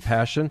 for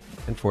compassion,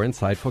 and for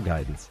insightful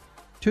guidance.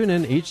 Tune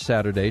in each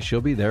Saturday.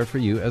 She'll be there for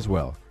you as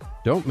well.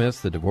 Don't miss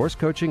the Divorce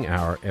Coaching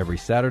Hour every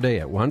Saturday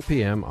at 1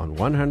 p.m. on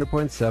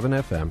 100.7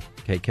 FM,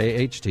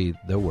 KKHT,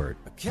 The Word.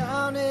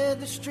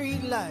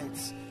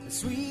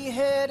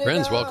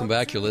 Friends, welcome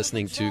back. You're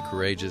listening to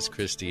Courageous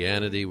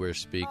Christianity. We're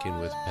speaking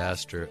with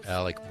Pastor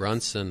Alec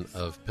Brunson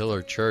of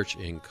Pillar Church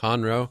in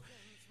Conroe.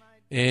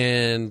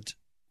 And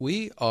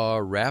we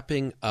are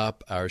wrapping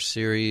up our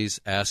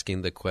series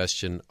asking the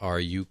question,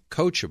 are you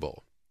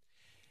coachable?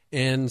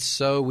 And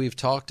so we've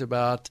talked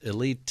about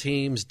elite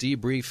teams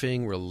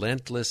debriefing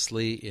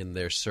relentlessly in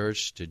their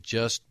search to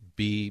just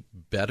be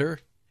better.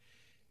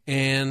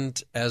 And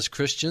as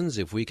Christians,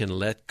 if we can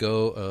let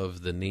go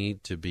of the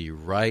need to be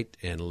right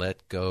and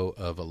let go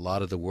of a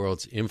lot of the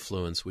world's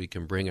influence, we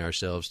can bring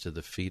ourselves to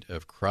the feet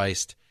of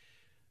Christ,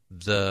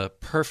 the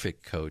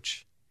perfect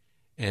coach,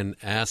 and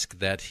ask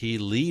that he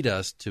lead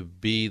us to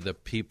be the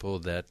people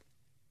that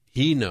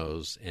he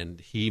knows and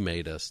he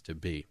made us to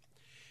be.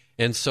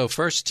 And so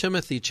 1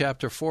 Timothy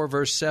chapter 4,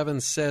 verse 7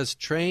 says,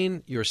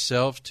 train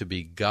yourself to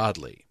be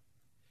godly.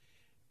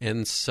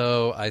 And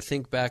so I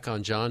think back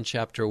on John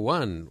chapter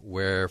 1,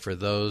 where for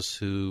those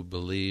who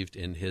believed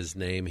in his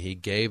name, he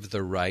gave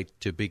the right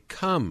to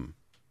become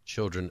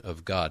children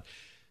of God.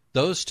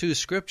 Those two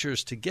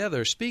scriptures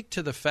together speak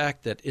to the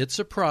fact that it's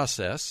a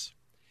process,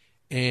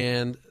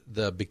 and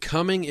the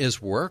becoming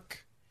is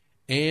work,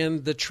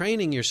 and the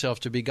training yourself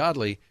to be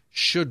godly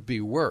should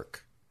be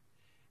work.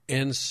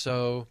 And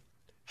so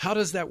how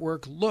does that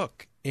work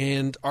look?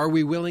 And are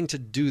we willing to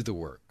do the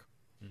work?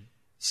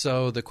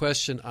 So the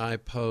question I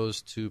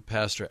pose to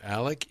Pastor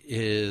Alec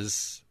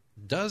is,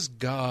 does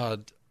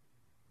God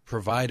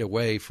provide a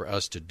way for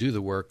us to do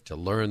the work, to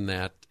learn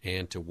that,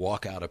 and to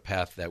walk out a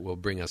path that will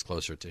bring us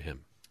closer to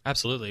him?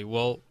 Absolutely.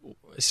 Well,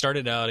 it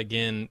started out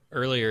again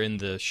earlier in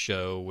the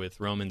show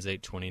with Romans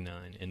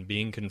 8:29 and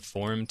being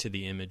conformed to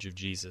the image of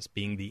Jesus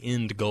being the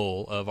end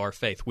goal of our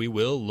faith. We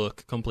will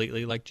look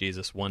completely like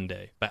Jesus one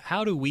day. But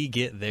how do we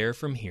get there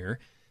from here?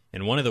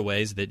 And one of the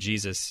ways that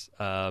Jesus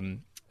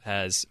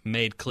has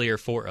made clear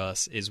for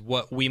us is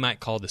what we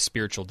might call the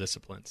spiritual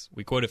disciplines.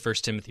 We quoted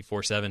 1 Timothy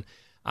 4:7.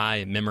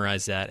 I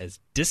memorize that as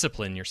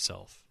discipline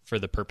yourself for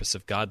the purpose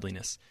of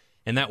godliness.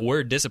 And that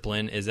word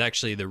discipline is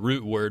actually the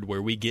root word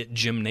where we get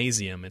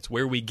gymnasium. It's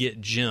where we get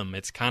gym.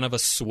 It's kind of a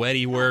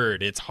sweaty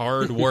word. It's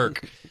hard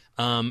work.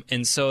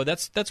 And so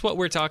that's what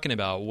we're talking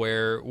about,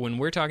 where when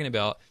we're talking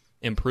about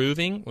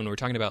improving, when we're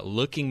talking about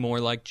looking more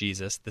like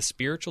Jesus, the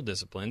spiritual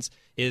disciplines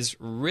is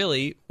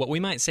really what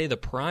we might say the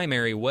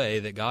primary way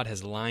that God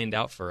has lined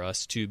out for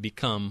us to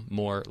become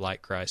more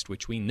like Christ,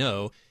 which we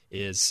know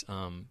is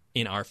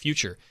in our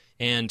future.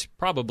 And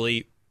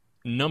probably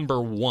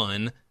number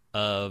one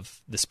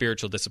of the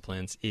spiritual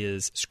disciplines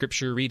is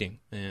Scripture reading.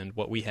 And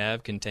what we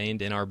have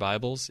contained in our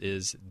Bibles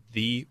is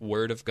the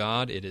Word of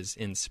God. It is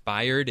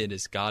inspired. It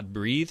is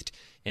God-breathed.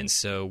 And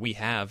so we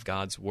have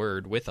God's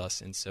Word with us.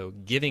 And so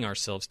giving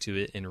ourselves to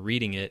it and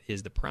reading it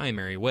is the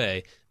primary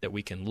way that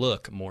we can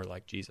look more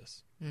like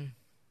Jesus.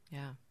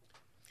 Yeah.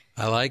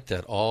 I like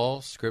that.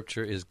 All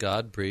Scripture is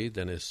God-breathed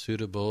and is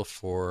suitable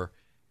for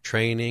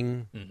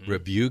training,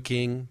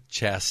 rebuking,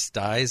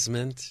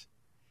 chastisement.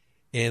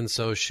 And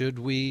so should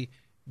we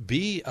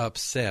be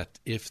upset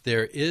if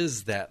there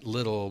is that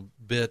little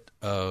bit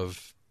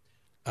of,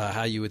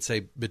 how you would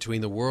say,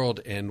 between the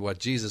world and what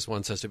Jesus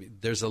wants us to be?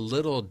 There's a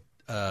little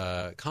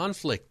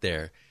conflict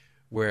there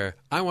where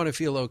I want to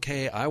feel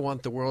okay. I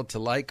want the world to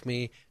like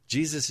me.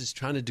 Jesus is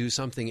trying to do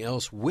something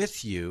else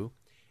with you.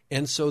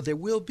 And so there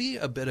will be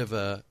a bit of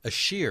a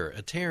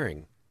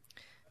tearing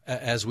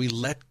as we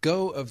let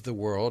go of the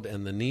world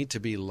and the need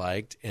to be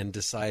liked and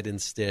decide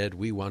instead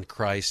we want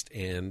Christ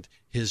and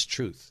his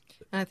truth.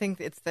 And I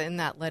think it's in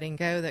that letting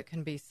go that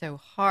can be so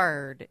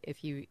hard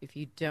if you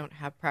don't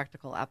have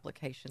practical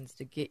applications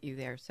to get you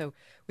there. So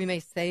we may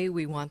say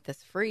we want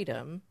this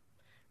freedom,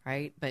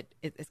 right? But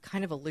it's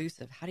kind of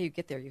elusive. How do you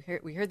get there?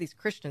 We hear these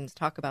Christians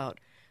talk about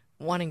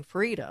wanting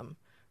freedom,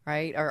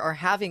 right? Or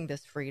having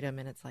this freedom,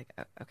 and it's like,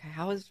 okay,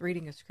 how is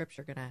reading a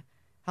scripture going to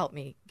help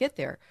me get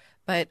there?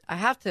 But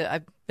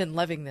I've been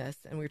loving this,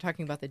 and we were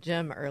talking about the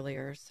gym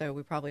earlier, so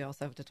we probably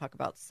also have to talk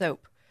about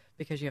soap,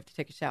 because you have to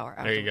take a shower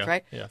afterwards,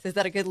 right? Yeah. So is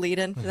that a good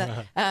lead-in to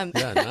that?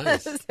 Yeah,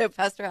 nice. So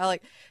Pastor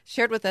Alec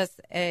shared with us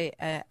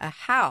a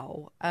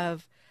how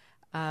of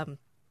kind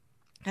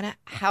of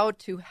how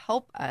to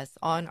help us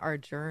on our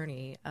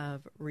journey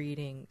of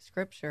reading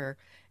Scripture,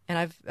 and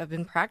I've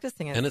been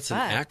practicing it. And it's an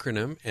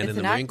acronym, and It's in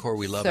the Marine Corps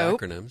we love SOAP.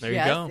 acronyms. There you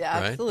Yes, go. yeah,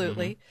 Right?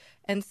 absolutely.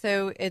 And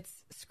so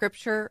it's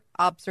Scripture,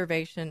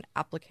 observation,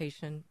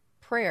 application,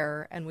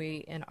 prayer, and we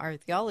in our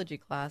theology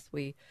class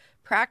we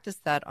practice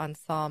that on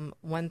Psalm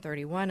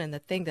 131. And the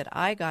thing that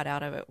I got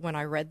out of it when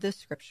I read this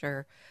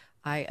scripture,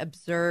 I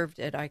observed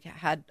it. I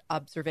had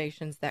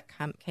observations that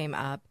came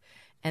up,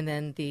 and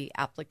then the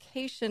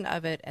application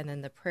of it, and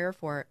then the prayer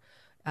for it.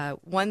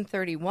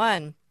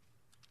 131,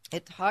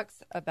 it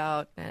talks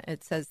about,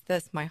 it says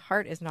this: "My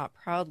heart is not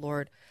proud,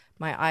 Lord.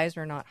 My eyes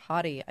are not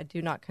haughty. I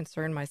do not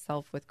concern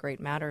myself with great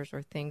matters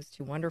or things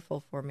too wonderful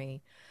for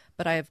me.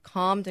 But I have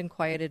calmed and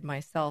quieted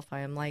myself.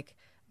 I am like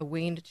a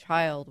weaned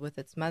child with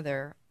its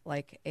mother.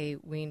 Like a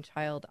weaned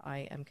child,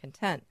 I am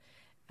content."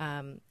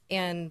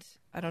 And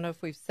I don't know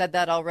if we've said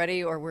that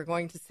already or we're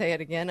going to say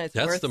it again. It's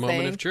That's worth the moment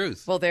saying. of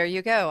truth. Well, there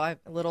you go.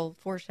 A little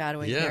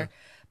foreshadowing here.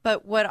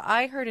 But what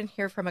I heard and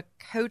hear from a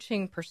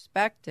coaching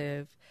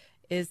perspective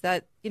is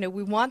that,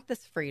 we want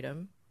this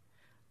freedom.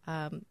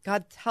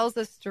 God tells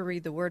us to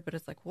read the Word, but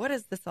it's like, what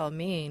does this all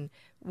mean?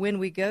 When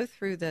we go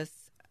through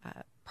this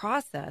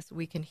process,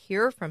 we can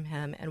hear from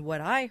him. And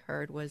what I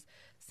heard was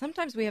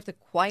sometimes we have to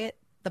quiet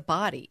the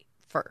body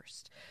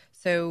first.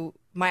 So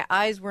my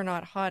eyes were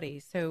not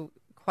haughty. So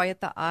quiet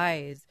the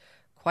eyes,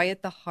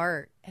 quiet the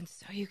heart. And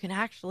so you can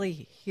actually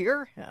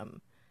hear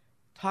him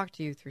talk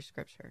to you through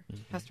Scripture.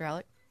 Pastor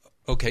Alec?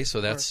 Okay, so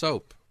that's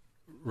soap,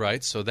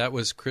 right? So that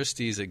was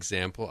Christy's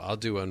example. I'll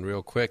do one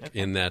real quick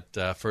in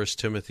that 1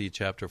 Timothy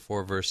chapter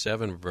 4, verse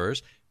 7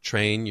 verse.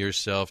 Train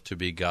yourself to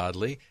be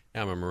godly.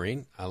 I'm a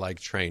Marine. I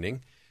like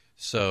training.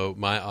 So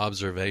my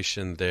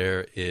observation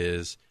there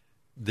is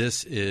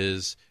this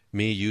is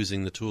me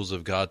using the tools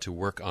of God to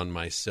work on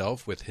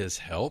myself with his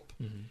help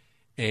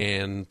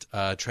and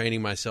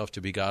training myself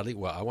to be godly.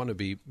 Well, I want to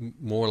be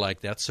more like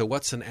that. So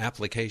what's an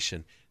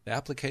application? The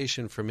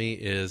application for me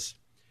is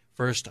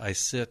first I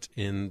sit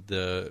in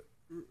the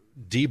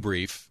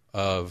debrief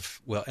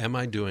of, well, am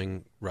I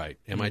doing right?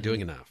 Am I doing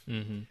enough?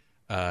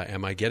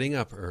 Am I getting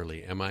up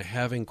early? Am I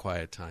having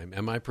quiet time?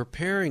 Am I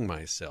preparing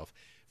myself?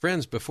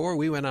 Friends, before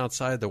we went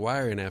outside the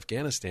wire in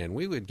Afghanistan,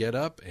 we would get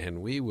up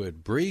and we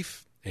would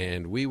brief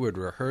and we would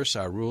rehearse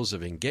our rules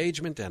of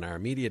engagement and our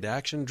immediate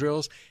action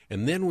drills,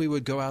 and then we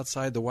would go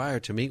outside the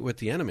wire to meet with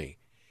the enemy.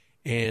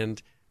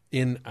 And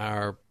in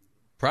our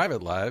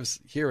private lives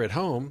here at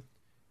home,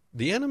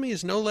 the enemy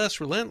is no less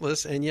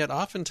relentless, and yet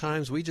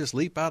oftentimes we just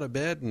leap out of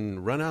bed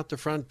and run out the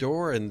front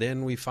door, and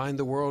then we find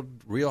the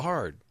world real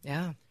hard.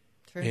 Yeah,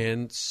 true.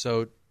 And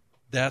so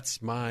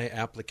that's my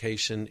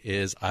application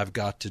is I've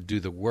got to do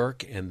the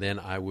work, and then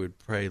I would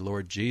pray,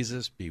 Lord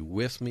Jesus, be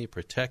with me,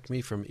 protect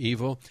me from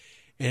evil,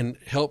 and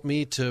help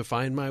me to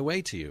find my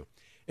way to you.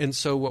 And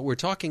so what we're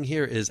talking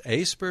here is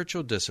a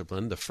spiritual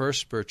discipline, the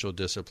first spiritual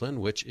discipline,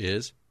 which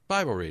is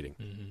Bible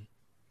reading.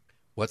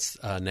 What's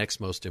next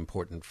most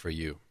important for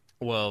you?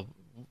 Well,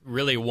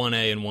 really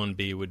 1A and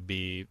 1B would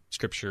be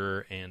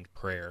Scripture and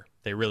prayer.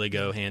 They really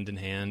go hand in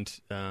hand.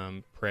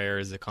 Prayer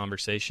is a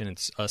conversation.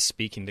 It's us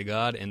speaking to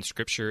God, and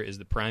Scripture is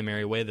the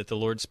primary way that the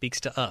Lord speaks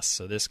to us.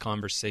 So this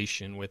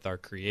conversation with our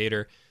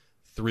Creator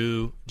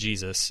through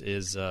Jesus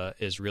is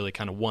really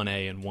kind of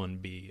 1A and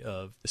 1B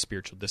of the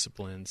spiritual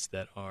disciplines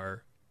that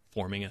are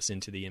forming us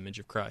into the image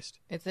of Christ.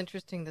 It's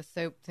interesting the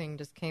soap thing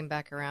just came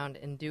back around.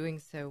 In doing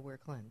so, we're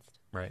cleansed.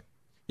 Right.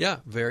 Yeah,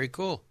 very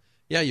cool.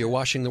 Yeah, you're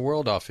washing the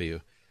world off of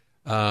you.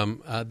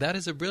 That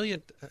is a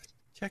brilliant...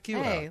 check you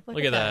out.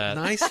 Look at that.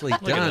 Nicely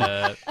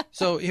done.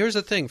 So here's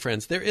the thing,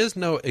 friends. There is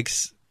no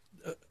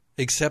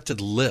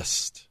accepted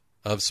list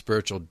of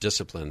spiritual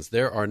disciplines.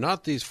 There are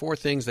not these 4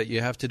 things that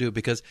you have to do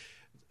because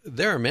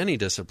there are many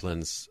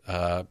disciplines.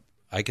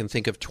 I can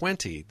think of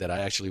 20 that I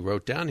actually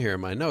wrote down here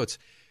in my notes.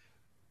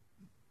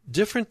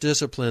 Different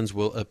disciplines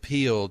will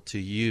appeal to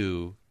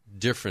you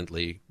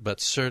differently,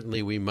 but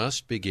certainly we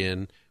must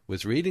begin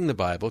with reading the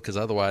Bible, because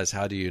otherwise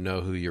how do you know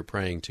who you're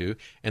praying to?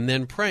 And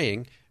then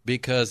praying,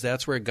 because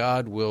that's where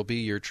God will be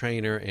your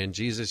trainer and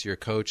Jesus your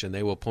coach, and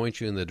they will point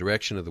you in the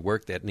direction of the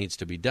work that needs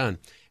to be done.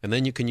 And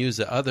then you can use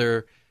the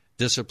other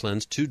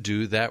disciplines to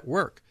do that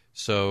work.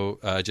 So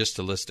just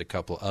to list a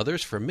couple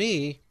others, for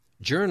me,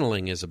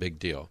 journaling is a big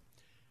deal.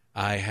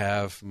 I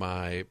have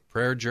my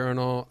prayer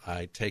journal.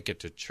 I take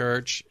it to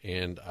church,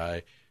 and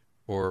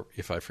or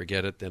if I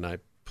forget it, then I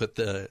put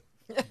the...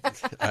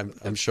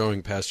 I'm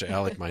showing Pastor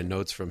Alec my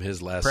notes from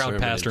his last Proud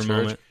sermon pastor in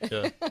church.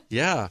 moment.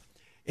 Yeah.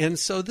 And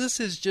so this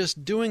is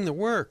just doing the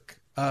work.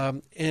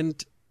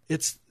 And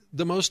it's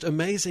the most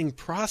amazing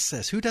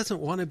process. Who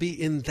doesn't want to be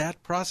in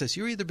that process?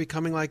 You're either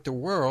becoming like the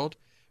world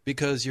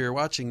because you're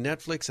watching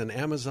Netflix and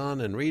Amazon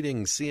and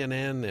reading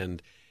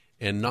CNN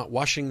and not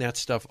washing that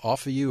stuff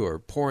off of you or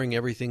pouring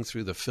everything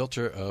through the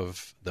filter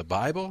of the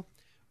Bible,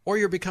 or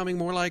you're becoming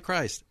more like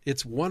Christ.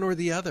 It's one or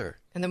the other.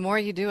 And the more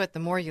you do it, the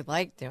more you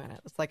like doing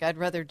it. It's like I'd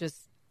rather just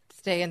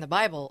stay in the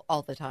Bible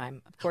all the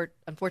time. Of course,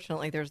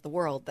 unfortunately, there's the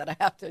world that I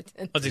have to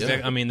attend to. That's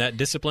exactly. I mean, that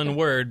discipline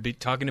word,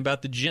 talking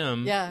about the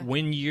gym, Yeah.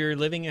 when you're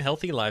living a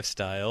healthy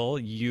lifestyle,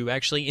 you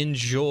actually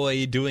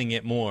enjoy doing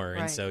it more.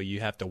 Right. And so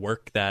you have to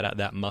work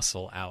that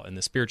muscle out. And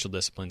the spiritual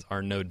disciplines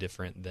are no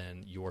different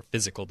than your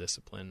physical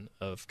discipline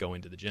of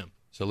going to the gym.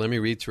 So let me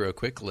read through a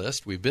quick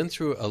list. We've been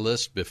through a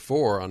list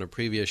before on a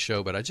previous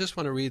show, but I just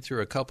want to read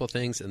through a couple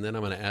things, and then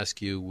I'm going to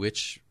ask you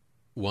which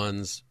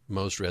ones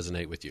most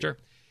resonate with you. Sure.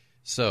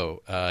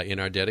 So in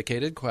our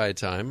dedicated quiet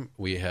time,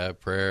 we have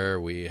prayer,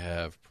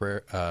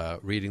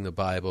 reading the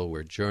Bible,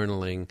 we're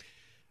journaling,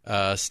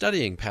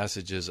 studying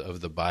passages of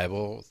the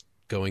Bible,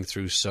 going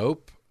through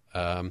soap,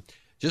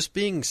 just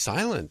being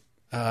silent,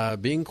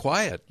 being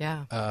quiet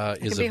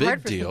is a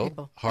big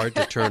deal. Hard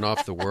to turn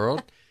off the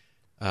world.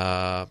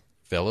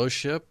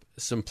 Fellowship,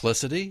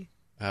 simplicity.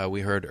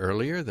 We heard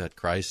earlier that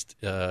Christ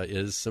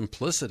is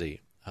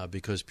simplicity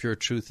because pure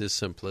truth is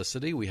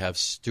simplicity. We have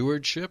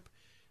stewardship,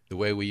 the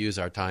way we use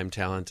our time,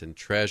 talent, and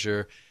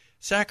treasure.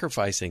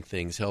 Sacrificing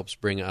things helps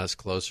bring us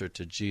closer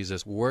to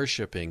Jesus.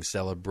 Worshiping,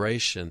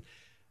 celebration,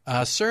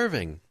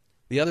 serving.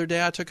 The other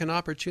day I took an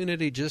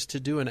opportunity just to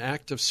do an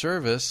act of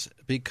service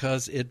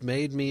because it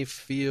made me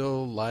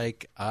feel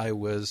like I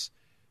was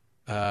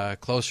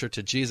closer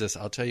to Jesus.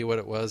 I'll tell you what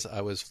it was.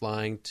 I was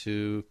flying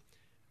to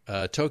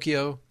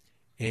Tokyo,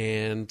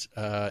 and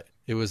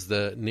it was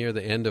near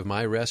the end of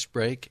my rest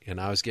break, and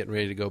I was getting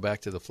ready to go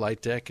back to the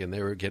flight deck, and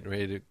they were getting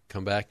ready to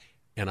come back,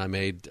 and I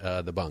made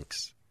the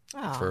bunks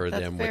for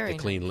them with the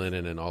clean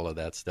linen and all of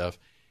that stuff.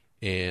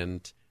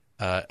 And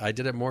I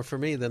did it more for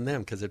me than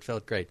them because it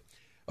felt great.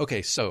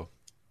 Okay, so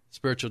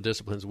spiritual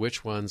disciplines,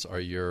 which ones are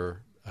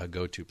your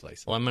go-to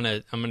places? Well, I'm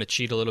gonna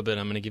cheat a little bit.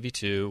 I'm gonna give you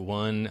two.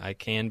 One, I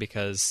can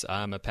because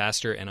I'm a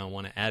pastor and I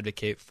want to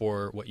advocate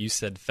for what you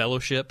said,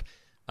 fellowship,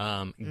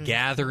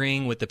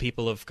 gathering with the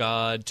people of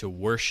God to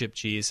worship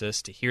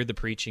Jesus, to hear the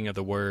preaching of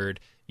the Word.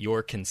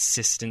 Your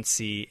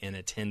consistency in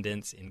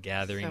attendance in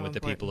gathering with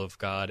the people of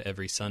God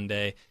every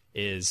Sunday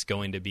is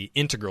going to be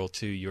integral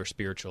to your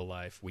spiritual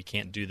life. We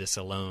can't do this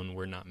alone.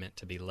 We're not meant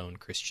to be lone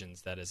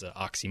Christians. That is an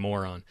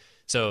oxymoron.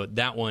 So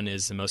that one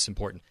is the most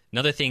important.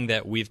 Another thing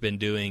that we've been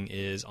doing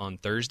is on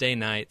Thursday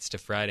nights to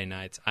Friday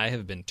nights, I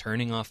have been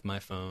turning off my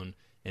phone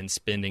and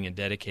spending a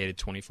dedicated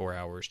 24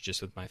 hours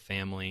just with my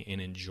family and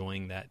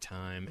enjoying that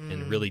time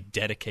and really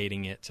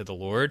dedicating it to the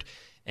Lord.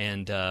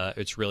 And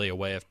it's really a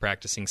way of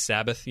practicing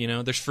Sabbath. You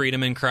know, there's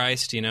freedom in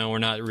Christ. You know, we're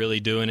not really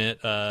doing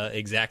it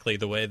exactly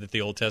the way that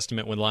the Old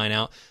Testament would line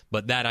out.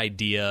 But that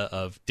idea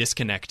of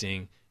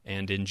disconnecting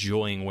and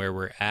enjoying where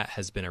we're at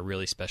has been a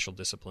really special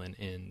discipline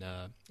in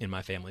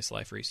my family's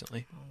life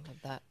recently. I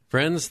love that.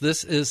 Friends,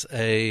 this is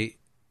a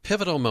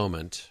pivotal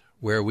moment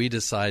where we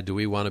decide, do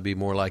we want to be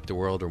more like the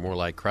world or more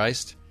like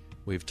Christ?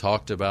 We've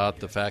talked about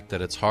the fact that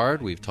it's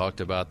hard. We've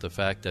talked about the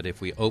fact that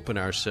if we open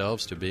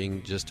ourselves to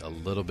being just a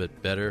little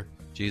bit better,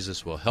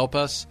 Jesus will help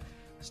us.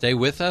 Stay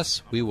with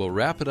us. We will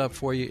wrap it up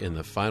for you in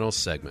the final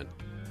segment.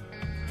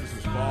 This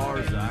is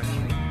bars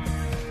action.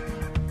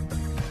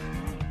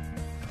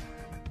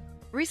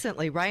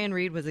 Recently, Ryan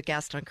Reed was a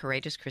guest on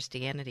Courageous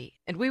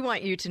Christianity, and we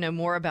want you to know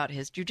more about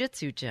his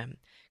jiu-jitsu gym.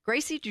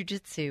 Gracie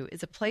Jiu-Jitsu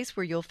is a place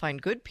where you'll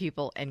find good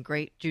people and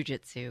great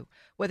jiu-jitsu.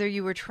 Whether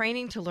you are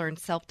training to learn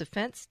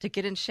self-defense, to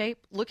get in shape,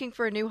 looking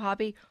for a new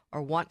hobby,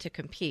 or want to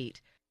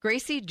compete,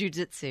 Gracie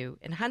Jiu-Jitsu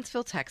in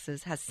Huntsville,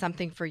 Texas has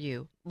something for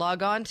you.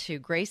 Log on to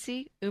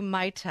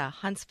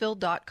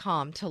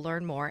GracieUmaitaHuntsville.com to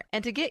learn more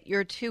and to get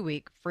your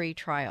 2-week free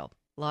trial.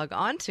 Log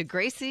on to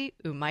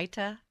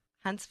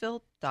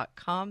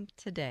GracieUmaitaHuntsville.com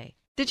today.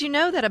 Did you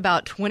know that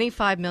about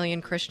 25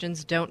 million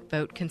Christians don't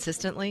vote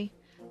consistently?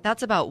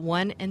 That's about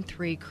 1 in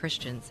 3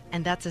 Christians,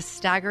 and that's a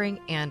staggering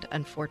and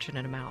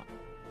unfortunate amount.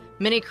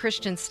 Many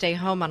Christians stay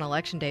home on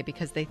Election Day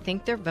because they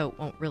think their vote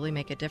won't really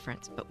make a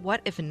difference. But what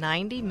if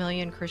 90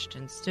 million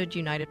Christians stood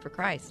united for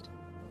Christ?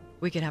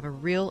 We could have a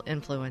real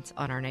influence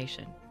on our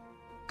nation.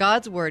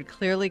 God's Word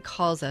clearly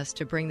calls us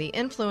to bring the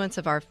influence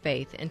of our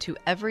faith into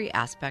every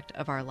aspect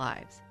of our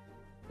lives.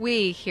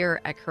 We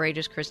here at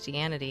Courageous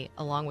Christianity,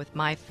 along with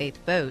My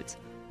Faith Votes,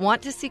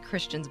 want to see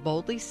Christians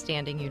boldly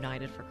standing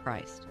united for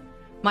Christ.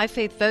 My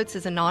Faith Votes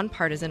is a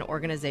nonpartisan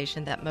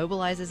organization that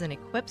mobilizes and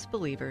equips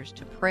believers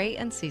to pray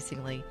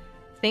unceasingly,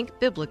 think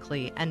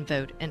biblically, and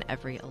vote in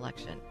every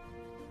election.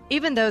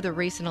 Even though the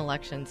recent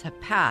elections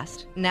have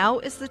passed, now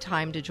is the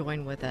time to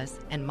join with us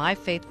and My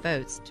Faith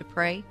Votes to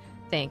pray,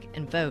 think,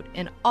 and vote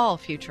in all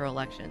future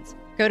elections.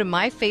 Go to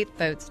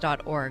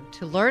myfaithvotes.org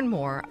to learn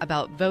more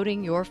about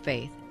voting your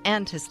faith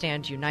and to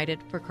stand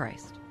united for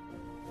Christ.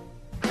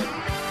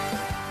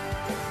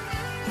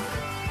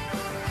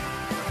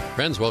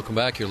 Friends, welcome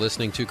back. You're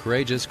listening to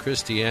Courageous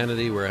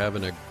Christianity. We're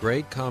having a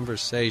great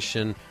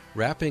conversation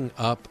wrapping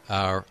up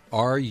our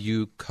Are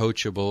You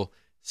Coachable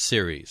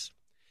series.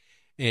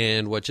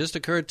 And what just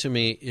occurred to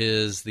me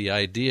is the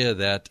idea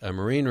that a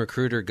Marine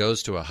recruiter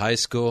goes to a high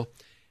school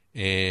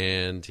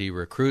and he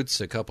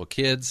recruits a couple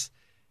kids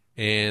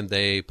and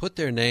they put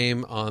their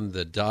name on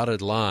the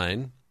dotted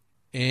line.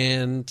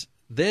 And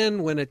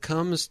then when it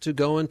comes to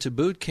going to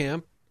boot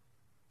camp,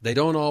 they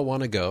don't all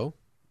want to go.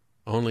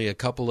 Only a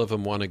couple of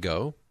them want to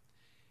go.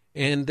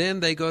 And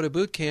then they go to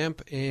boot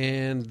camp,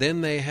 and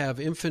then they have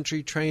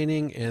infantry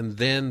training, and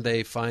then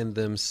they find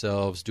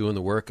themselves doing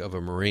the work of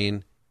a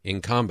Marine in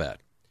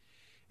combat.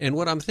 And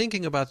what I'm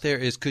thinking about there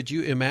is, could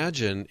you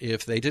imagine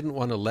if they didn't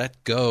want to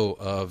let go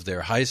of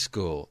their high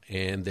school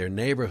and their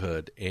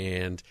neighborhood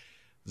and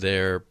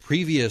their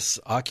previous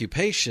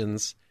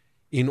occupations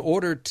in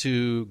order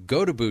to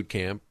go to boot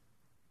camp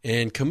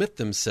and commit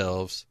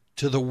themselves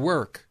to the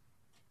work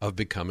of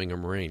becoming a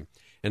Marine?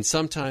 And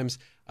sometimes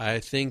I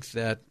think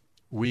that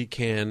we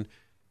can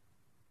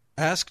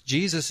ask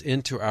Jesus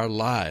into our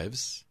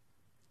lives,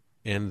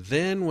 and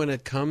then when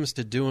it comes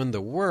to doing the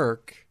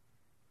work,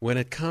 when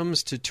it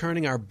comes to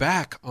turning our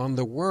back on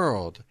the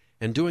world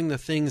and doing the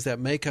things that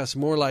make us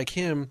more like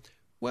Him,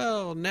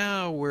 well,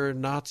 now we're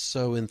not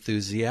so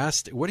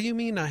enthusiastic. What do you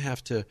mean I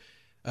have to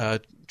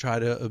try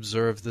to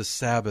observe the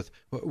Sabbath?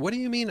 What do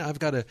you mean I've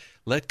got to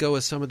let go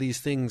of some of these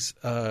things,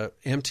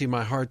 empty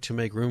my heart to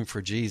make room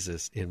for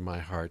Jesus in my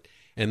heart?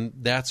 And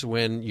that's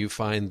when you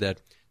find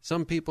that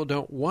some people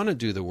don't want to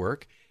do the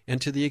work, and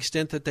to the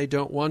extent that they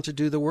don't want to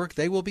do the work,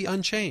 they will be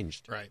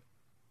unchanged. Right.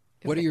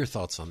 What are your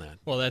thoughts on that?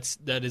 Well,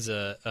 that is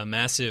a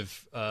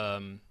massive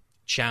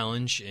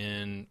challenge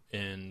in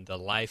the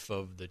life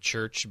of the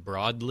church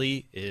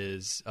broadly.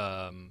 Is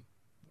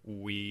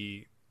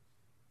we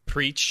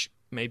preach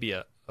maybe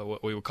a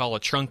what we would call a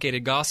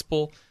truncated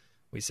gospel.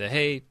 We say,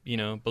 hey,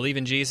 believe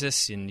in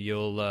Jesus, and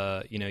you'll,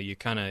 you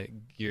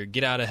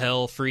get out of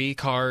hell free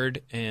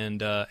card,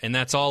 and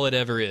that's all it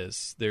ever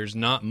is. There's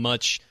not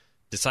much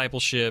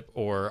discipleship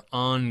or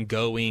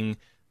ongoing,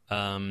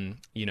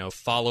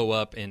 follow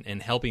up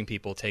and helping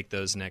people take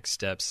those next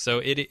steps. So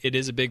it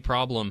is a big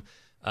problem,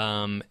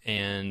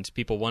 and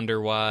people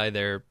wonder why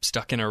they're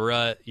stuck in a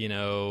rut.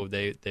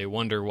 They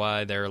wonder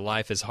why their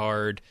life is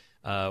hard.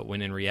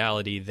 When in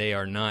reality they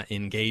are not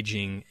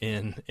engaging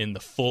in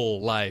the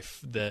full life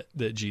that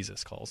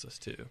Jesus calls us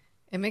to.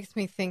 It makes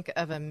me think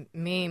of a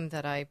meme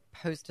that I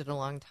posted a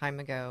long time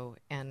ago,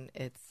 and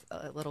it's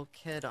a little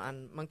kid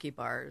on monkey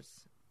bars,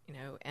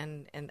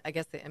 and I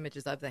guess the image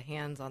is of the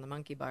hands on the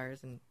monkey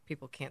bars, and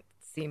people can't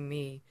see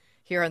me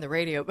here on the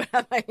radio, but I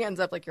have my hands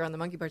up like you're on the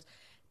monkey bars.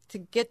 To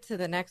get to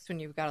the next one,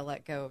 you've got to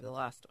let go of the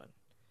last one.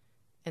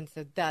 And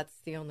so that's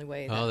the only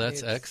way that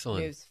that's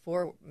excellent.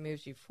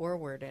 moves you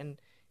forward. And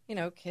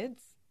kids,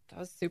 that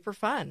was super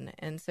fun.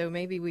 And so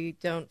maybe we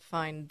don't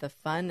find the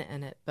fun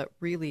in it, but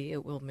really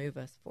it will move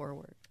us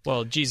forward.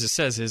 Well, Jesus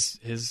says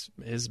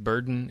his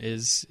burden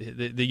is,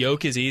 the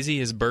yoke is easy,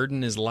 his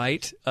burden is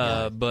light,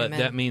 but Amen.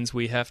 That means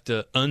we have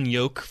to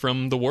unyoke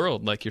from the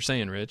world, like you're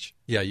saying, Rich.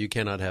 Yeah, you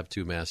cannot have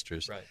two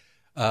masters. Right.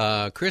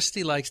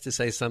 Christy likes to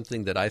say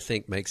something that I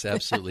think makes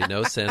absolutely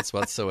no sense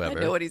whatsoever.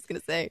 I know what he's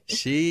going to say.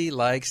 She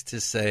likes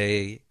to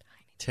say,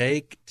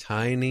 take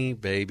tiny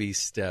baby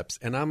steps.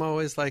 And I'm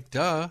always like,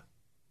 duh,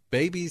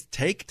 babies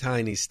take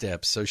tiny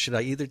steps. So should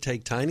I either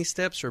take tiny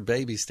steps or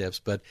baby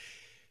steps? But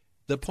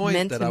the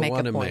point that I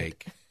want to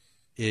make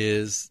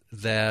is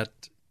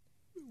that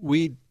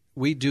we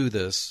do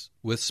this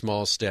with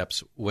small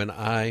steps. When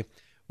I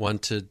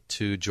wanted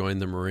to join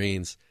the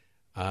Marines,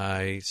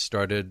 I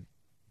started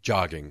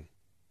jogging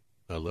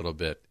a little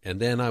bit, and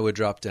then I would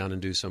drop down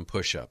and do some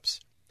push-ups.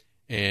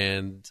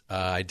 And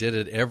I did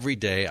it every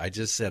day. I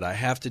just said, I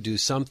have to do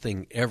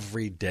something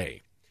every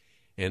day.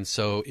 And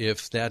so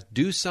if that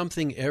do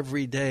something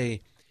every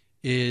day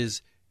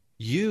is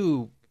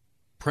you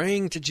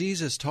praying to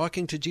Jesus,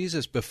 talking to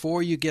Jesus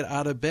before you get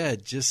out of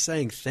bed, just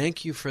saying,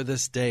 thank you for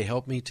this day,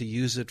 help me to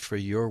use it for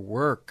your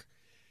work,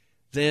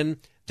 then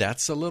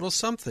that's a little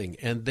something.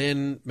 And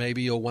then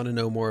maybe you'll want to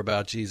know more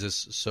about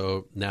Jesus,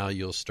 so now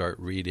you'll start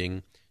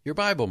reading your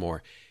Bible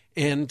more.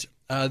 And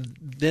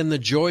then the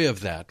joy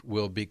of that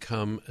will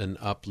become an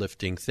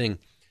uplifting thing.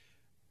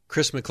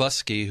 Chris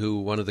McCluskey,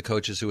 one of the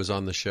coaches who was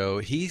on the show,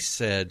 he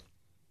said,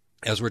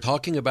 as we're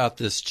talking about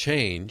this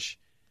change,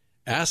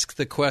 ask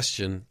the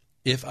question,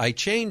 if I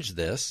change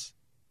this,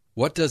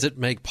 what does it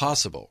make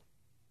possible?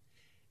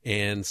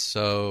 And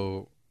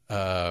so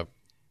the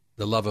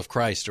love of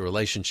Christ, a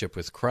relationship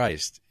with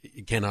Christ,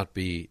 it cannot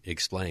be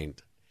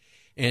explained.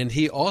 And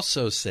he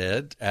also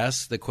said,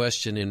 ask the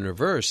question in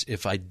reverse,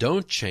 if I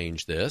don't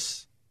change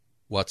this,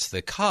 what's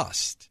the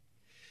cost?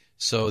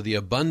 So the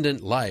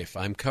abundant life,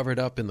 I'm covered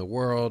up in the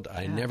world,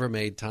 I never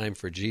made time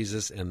for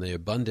Jesus, and the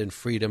abundant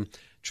freedom,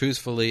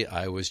 truthfully,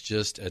 I was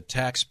just a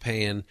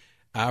tax-paying,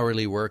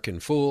 hourly working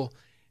fool,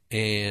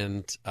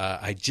 and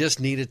I just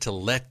needed to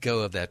let go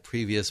of that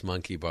previous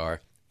monkey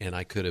bar, and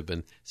I could have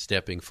been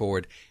stepping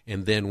forward.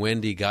 And then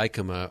Wendy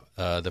Geikema,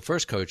 the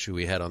first coach who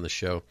we had on the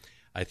show,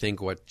 I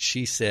think what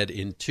she said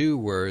in 2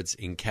 words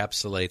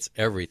encapsulates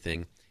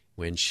everything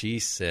when she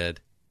said,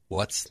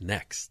 what's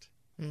next?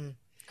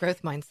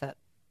 Growth mindset.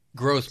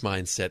 Growth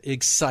mindset,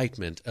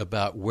 excitement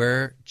about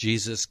where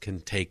Jesus can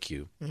take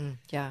you.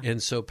 Yeah.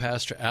 And so,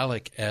 Pastor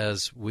Alec,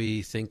 as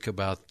we think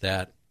about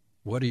that,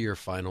 what are your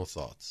final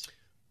thoughts?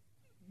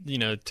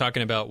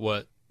 Talking about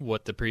what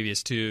the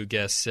previous 2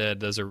 guests said,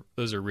 those are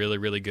really,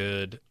 really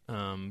good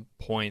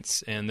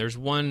points. And there's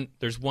one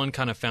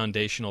kind of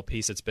foundational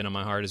piece that's been on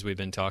my heart as we've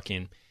been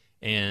talking,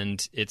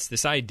 and it's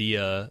this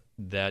idea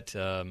that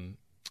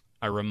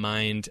I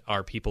remind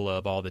our people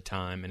of all the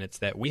time, and it's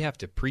that we have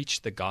to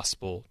preach the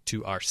gospel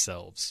to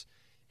ourselves.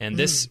 And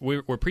this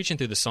we're preaching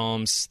through the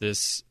Psalms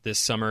this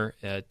summer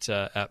at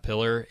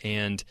Pillar,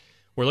 and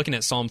we're looking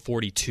at Psalm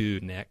 42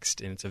 next,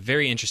 and it's a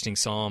very interesting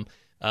psalm.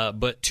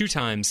 But 2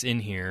 times in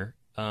here,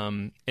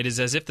 it is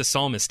as if the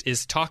psalmist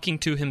is talking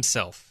to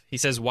himself. He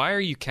says, "Why are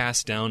you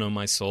cast down, O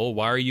my soul?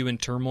 Why are you in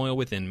turmoil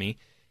within me?"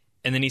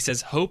 And then he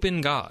says, "Hope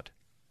in God,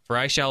 for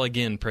I shall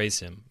again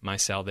praise him, my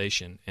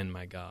salvation and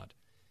my God."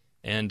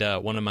 And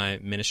one of my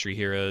ministry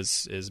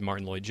heroes is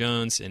Martin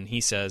Lloyd-Jones, and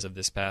he says of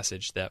this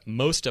passage that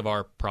most of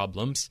our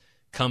problems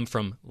come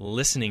from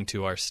listening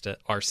to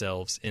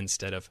ourselves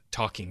instead of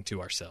talking to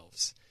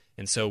ourselves.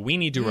 And so we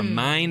need to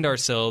remind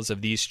ourselves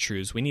of these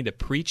truths. We need to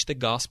preach the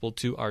gospel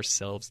to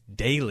ourselves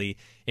daily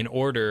in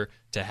order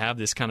to have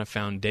this kind of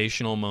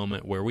foundational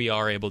moment where we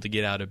are able to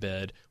get out of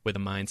bed with a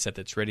mindset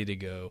that's ready to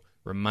go,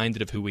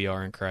 reminded of who we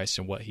are in Christ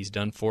and what he's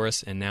done for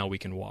us, and now we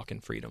can walk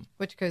in freedom.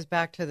 Which goes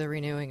back to the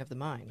renewing of the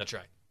mind. That's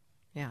right.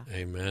 Yeah.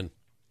 Amen.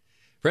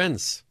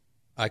 Friends,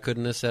 I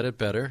couldn't have said it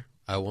better.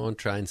 I won't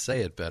try and say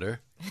it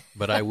better,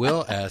 but I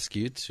will ask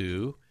you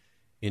to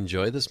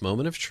enjoy this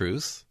moment of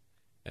truth.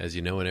 As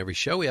you know, in every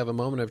show we have a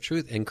moment of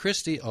truth, and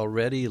Christy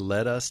already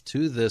led us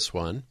to this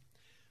one.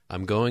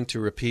 I'm going to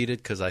repeat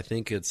it because I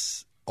think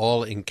it's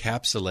all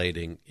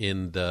encapsulating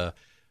in the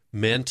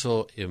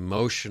mental,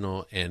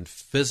 emotional, and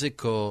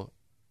physical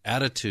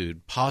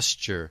attitude,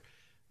 posture,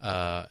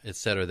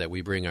 etc., that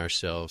we bring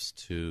ourselves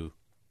to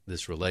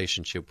this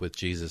relationship with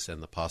Jesus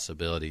and the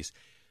possibilities.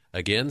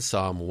 Again,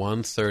 Psalm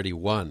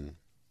 131.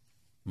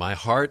 My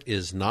heart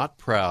is not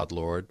proud,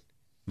 Lord.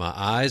 My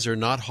eyes are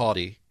not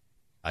haughty.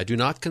 I do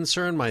not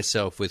concern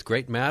myself with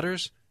great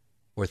matters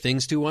or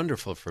things too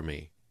wonderful for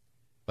me.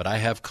 But I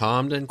have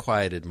calmed and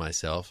quieted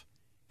myself,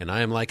 and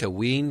I am like a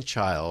weaned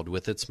child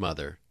with its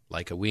mother.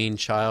 Like a weaned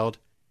child,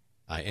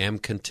 I am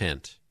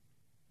content.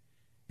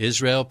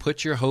 Israel,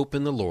 put your hope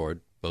in the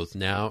Lord, both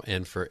now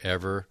and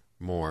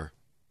forevermore.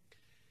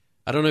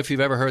 I don't know if you've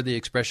ever heard the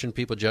expression,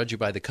 people judge you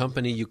by the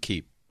company you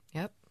keep.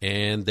 Yep.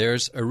 And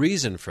there's a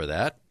reason for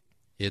that.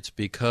 It's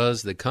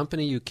because the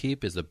company you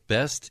keep is the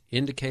best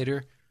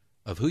indicator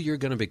of who you're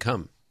going to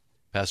become.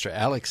 Pastor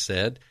Alex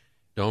said,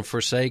 don't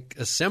forsake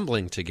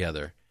assembling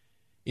together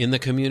in the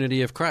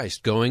community of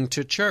Christ, going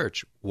to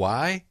church.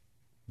 Why?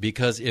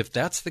 Because if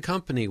that's the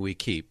company we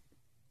keep,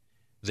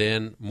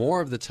 then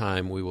more of the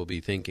time we will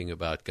be thinking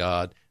about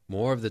God,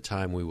 more of the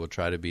time we will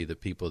try to be the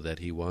people that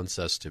He wants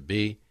us to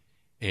be,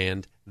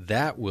 and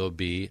that will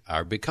be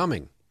our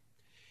becoming.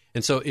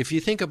 And so if you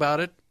think about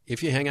it,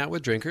 if you hang out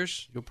with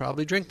drinkers, you'll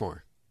probably drink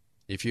more.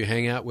 If you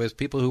hang out with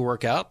people who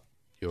work out,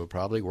 you'll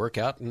probably work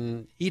out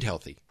and eat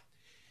healthy.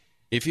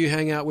 If you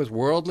hang out with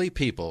worldly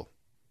people,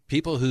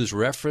 people whose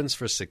reference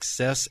for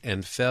success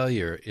and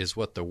failure is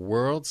what the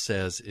world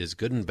says is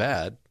good and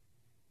bad,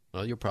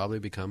 well, you'll probably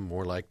become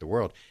more like the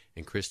world.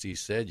 And Christy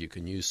said you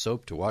can use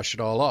soap to wash it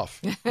all off.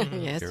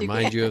 Yes, to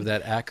remind you of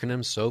that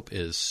acronym, SOAP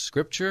is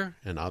Scripture,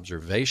 an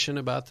observation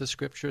about the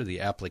Scripture, the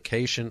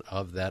application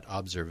of that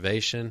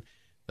observation,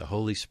 the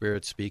Holy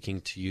Spirit speaking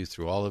to you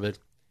through all of it,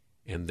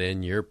 and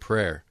then your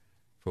prayer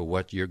for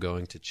what you're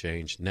going to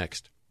change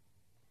next.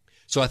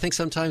 So I think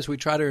sometimes we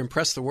try to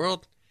impress the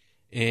world,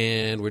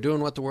 and we're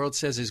doing what the world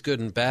says is good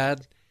and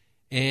bad,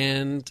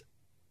 and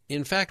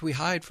in fact we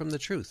hide from the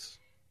truth,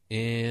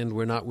 and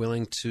we're not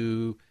willing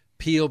to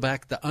peel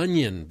back the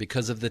onion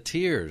because of the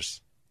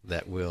tears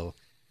that will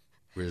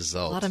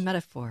result. A lot of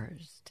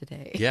metaphors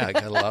today. Yeah, I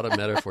got a lot of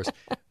metaphors.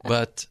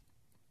 But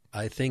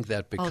I think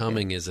that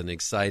becoming is an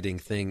exciting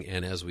thing.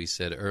 And as we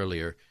said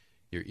earlier,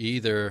 you're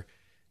either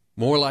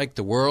more like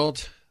the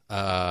world,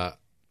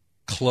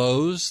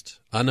 closed,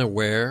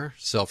 unaware,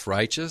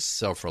 self-righteous,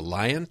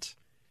 self-reliant,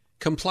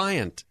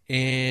 compliant,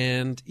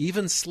 and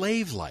even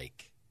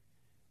slave-like,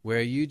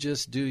 where you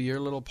just do your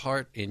little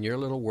part in your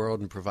little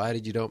world, and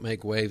provided you don't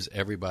make waves,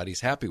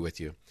 everybody's happy with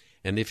you.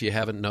 And if you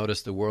haven't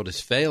noticed, the world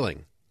is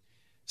failing.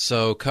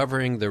 So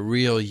covering the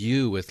real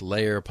you with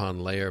layer upon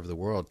layer of the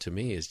world, to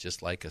me, is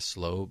just like a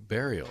slow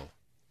burial.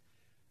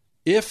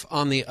 If,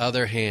 on the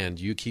other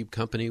hand, you keep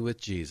company with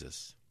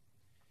Jesus,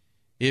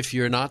 if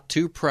you're not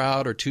too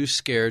proud or too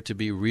scared to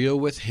be real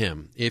with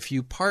Him, if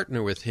you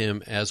partner with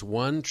Him as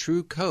one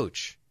true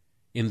coach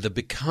in the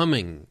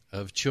becoming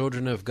of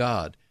children of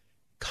God,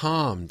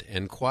 calmed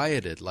and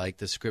quieted, like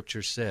the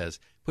Scripture says,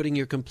 putting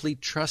your complete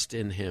trust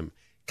in Him,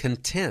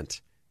 content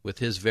with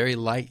His very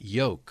light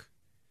yoke,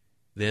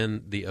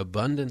 then the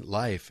abundant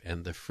life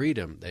and the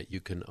freedom that you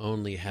can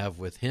only have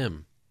with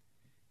Him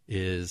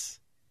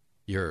is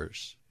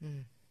yours.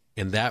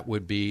 And that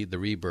would be the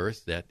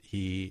rebirth that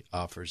He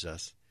offers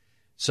us.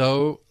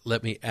 So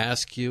let me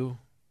ask you,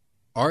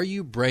 are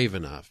you brave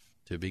enough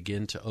to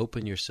begin to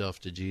open yourself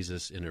to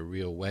Jesus in a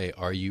real way?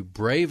 Are you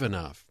brave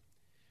enough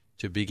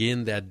to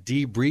begin that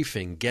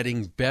debriefing,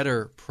 getting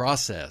better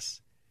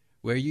process,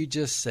 where you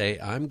just say,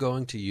 I'm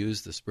going to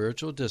use the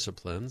spiritual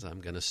disciplines.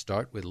 I'm going to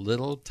start with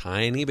little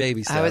tiny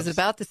baby steps. I was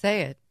about to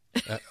say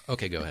it.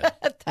 Okay, go ahead.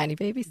 Tiny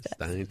baby steps.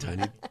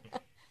 Tiny.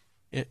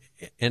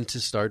 And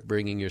to start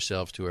bringing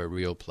yourself to a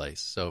real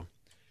place. So,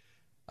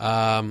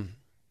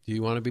 do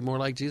you want to be more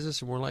like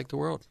Jesus or more like the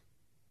world?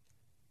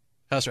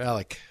 Pastor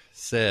Alec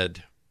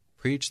said,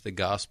 preach the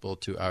gospel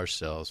to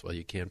ourselves. Well,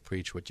 you can't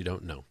preach what you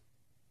don't know.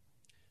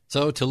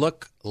 So to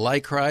look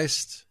like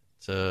Christ,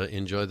 to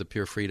enjoy the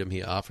pure freedom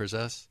He offers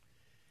us,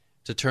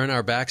 to turn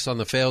our backs on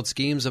the failed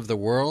schemes of the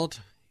world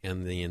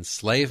and the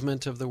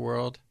enslavement of the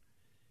world,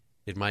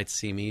 it might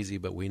seem easy,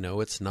 but we know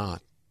it's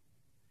not.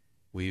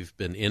 We've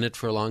been in it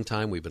for a long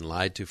time. We've been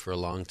lied to for a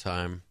long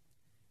time.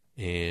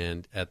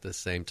 And at the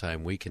same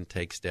time, we can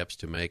take steps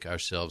to make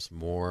ourselves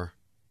more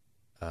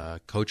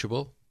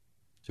coachable,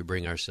 to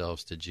bring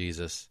ourselves to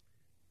Jesus.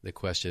 The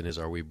question is,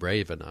 are we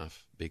brave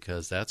enough?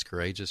 Because that's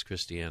courageous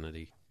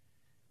Christianity.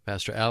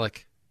 Pastor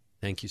Alec,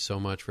 thank you so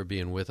much for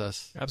being with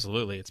us.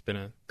 Absolutely. It's been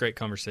a great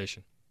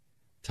conversation.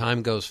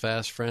 Time goes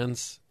fast,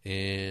 friends,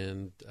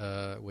 and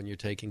when you're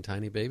taking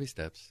tiny baby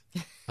steps.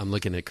 I'm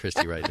looking at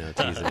Christy right now,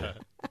 teasing her.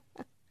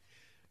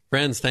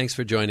 Friends, thanks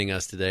for joining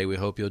us today. We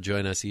hope you'll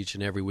join us each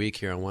and every week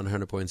here on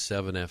 100.7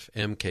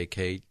 FM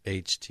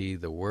KKHT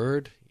The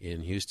Word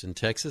in Houston,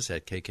 Texas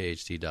at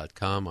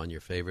kkht.com on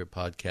your favorite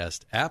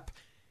podcast app.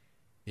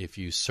 If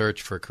you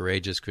search for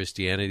Courageous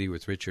Christianity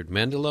with Richard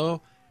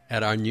Mendelow,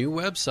 at our new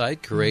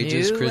website,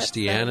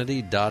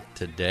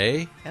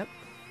 courageouschristianity.today. Yep.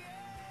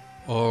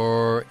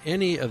 Or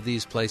any of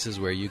these places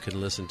where you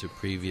can listen to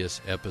previous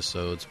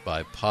episodes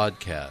by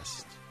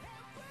podcast.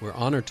 We're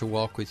honored to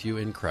walk with you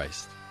in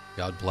Christ.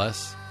 God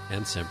bless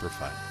and Semper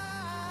Fi.